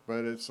would work.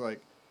 But it's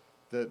like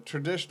the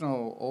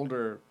traditional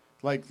older,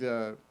 like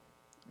the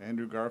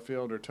Andrew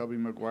Garfield or Tobey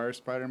Maguire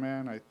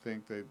Spider-Man. I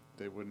think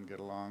they wouldn't get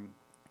along.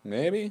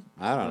 Maybe?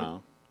 I don't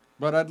know.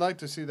 But I'd like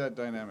to see that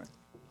dynamic.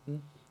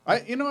 I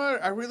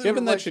really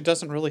Given would that like, she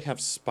doesn't really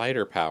have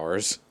spider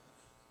powers.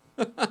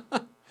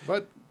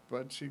 but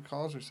she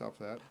calls herself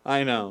that.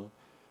 I know.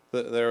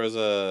 There was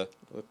a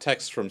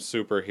text from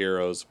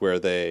Superheroes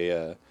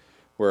where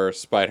where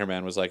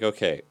Spider-Man was like,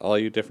 okay, all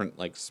you different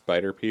like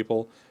spider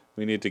people,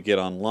 we need to get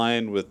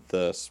online with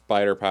the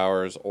spider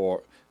powers,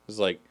 or it's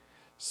like,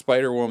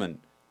 Spider-Woman,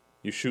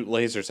 you shoot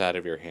lasers out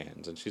of your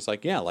hands. And she's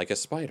like, yeah, like a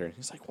spider. And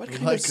he's like, what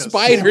kind Like of a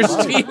spiders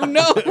do you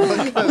know?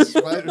 What kind of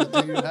spiders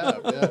do you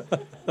have? Yeah.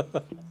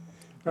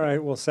 All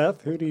right. Well,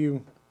 Seth, who do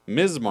you?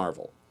 Ms.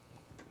 Marvel.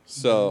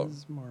 So,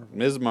 Ms. Marvel.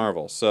 Ms.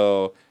 Marvel.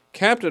 So,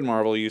 Captain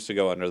Marvel used to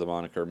go under the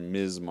moniker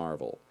Ms.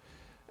 Marvel.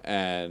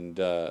 And,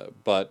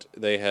 but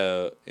they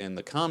have, in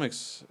the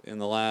comics, in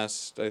the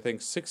last, I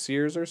think, 6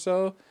 years or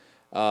so,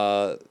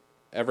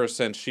 ever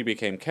since she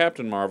became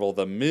Captain Marvel,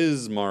 the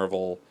Ms.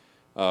 Marvel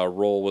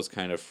role was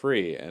kind of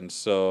free. And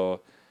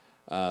so,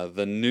 they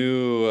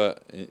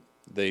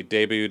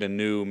debuted a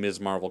new Ms.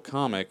 Marvel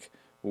comic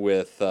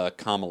with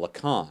Kamala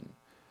Khan,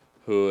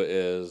 who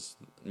is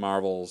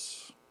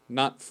Marvel's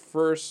not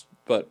first,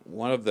 but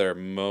one of their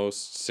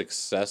most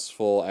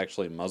successful,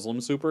 actually, Muslim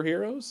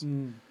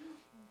superheroes.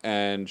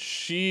 And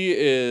she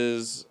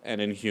is an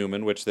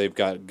Inhuman, which they've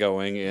got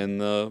going in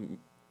the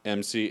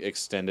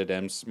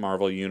extended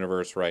Marvel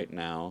universe right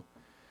now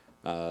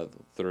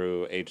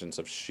through Agents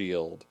of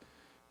S.H.I.E.L.D.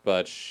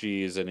 But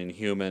she's an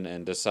Inhuman,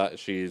 and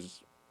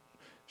she's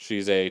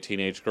a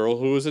teenage girl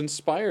who is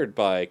inspired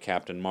by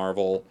Captain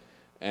Marvel,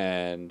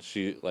 and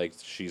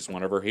she's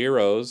one of her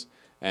heroes,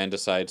 and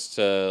decides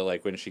to,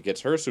 like, when she gets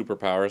her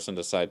superpowers and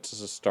decides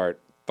to start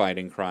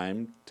fighting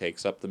crime,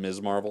 takes up the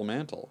Ms. Marvel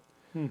mantle.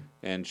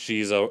 And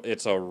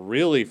it's a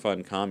really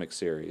fun comic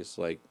series.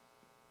 Like,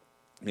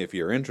 if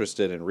you're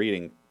interested in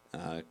reading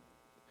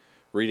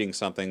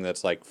something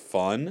that's like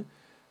fun,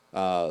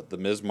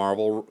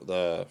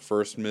 the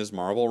first Ms.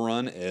 Marvel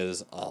run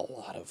is a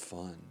lot of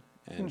fun.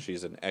 And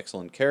she's an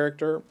excellent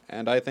character,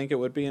 and I think it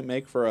would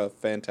make for a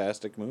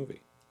fantastic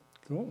movie.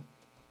 Cool.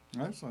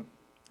 Excellent.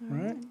 All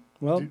right.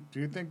 Well, Do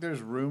you think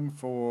there's room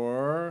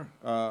for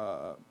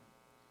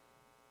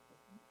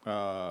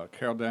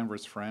Carol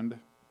Danvers' friend?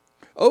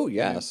 Oh,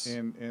 yes.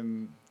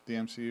 In the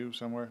MCU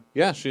somewhere?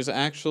 Yeah, she's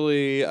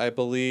actually, I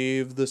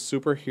believe, the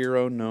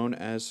superhero known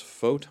as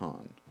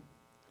Photon,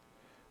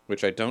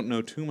 which I don't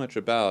know too much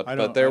about,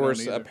 but there were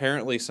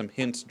apparently some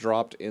hints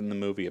dropped in the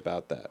movie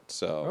about that.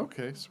 So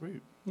Okay,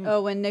 sweet.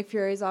 Oh, when Nick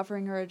Fury's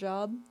offering her a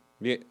job?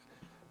 yeah,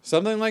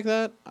 something like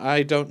that.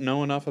 I don't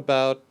know enough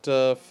about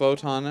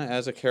Photon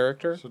as a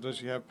character. So does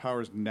she have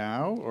powers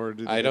now, or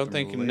did I don't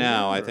think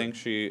now. I or- think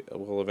she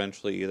will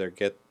eventually either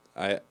get.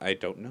 I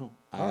don't know.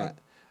 All right.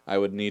 I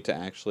would need to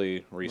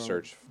actually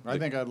research. I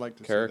think I'd like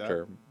to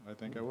character. see that. I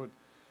think I would.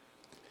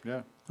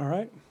 Yeah. all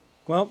right.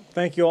 Well,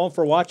 thank you all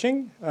for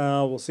watching.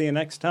 We'll see you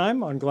next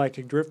time on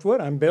Galactic Driftwood.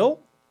 I'm Bill.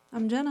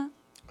 I'm Jenna.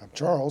 I'm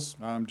Charles.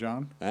 I'm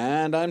John.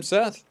 And I'm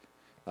Seth.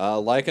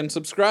 Like and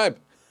subscribe.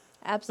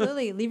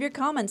 Absolutely. Leave your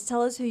comments.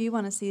 Tell us who you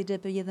want to see to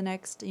be the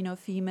next,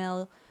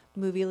 female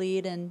movie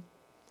lead, and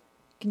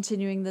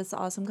continuing this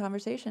awesome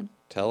conversation.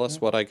 Tell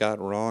us what I got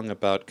wrong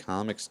about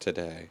comics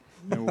today.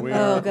 And we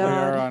Oh, are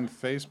God. on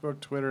Facebook,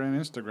 Twitter, and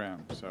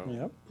Instagram. So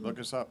Yep. look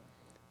us up.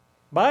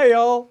 Bye,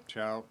 y'all.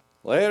 Ciao.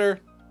 Later.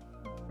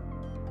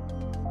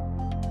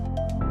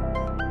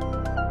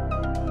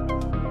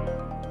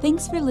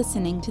 Thanks for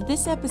listening to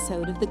this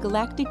episode of the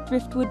Galactic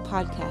Driftwood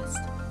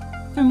Podcast.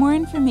 For more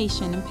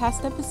information and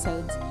past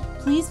episodes,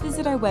 please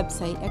visit our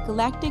website at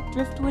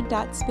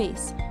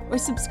galacticdriftwood.space or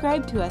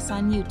subscribe to us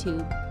on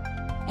YouTube.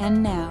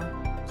 And now,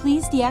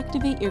 Please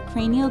deactivate your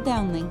cranial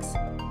downlinks,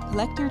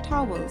 collect your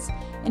towels,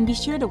 and be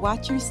sure to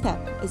watch your step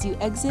as you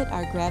exit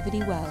our gravity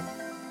well.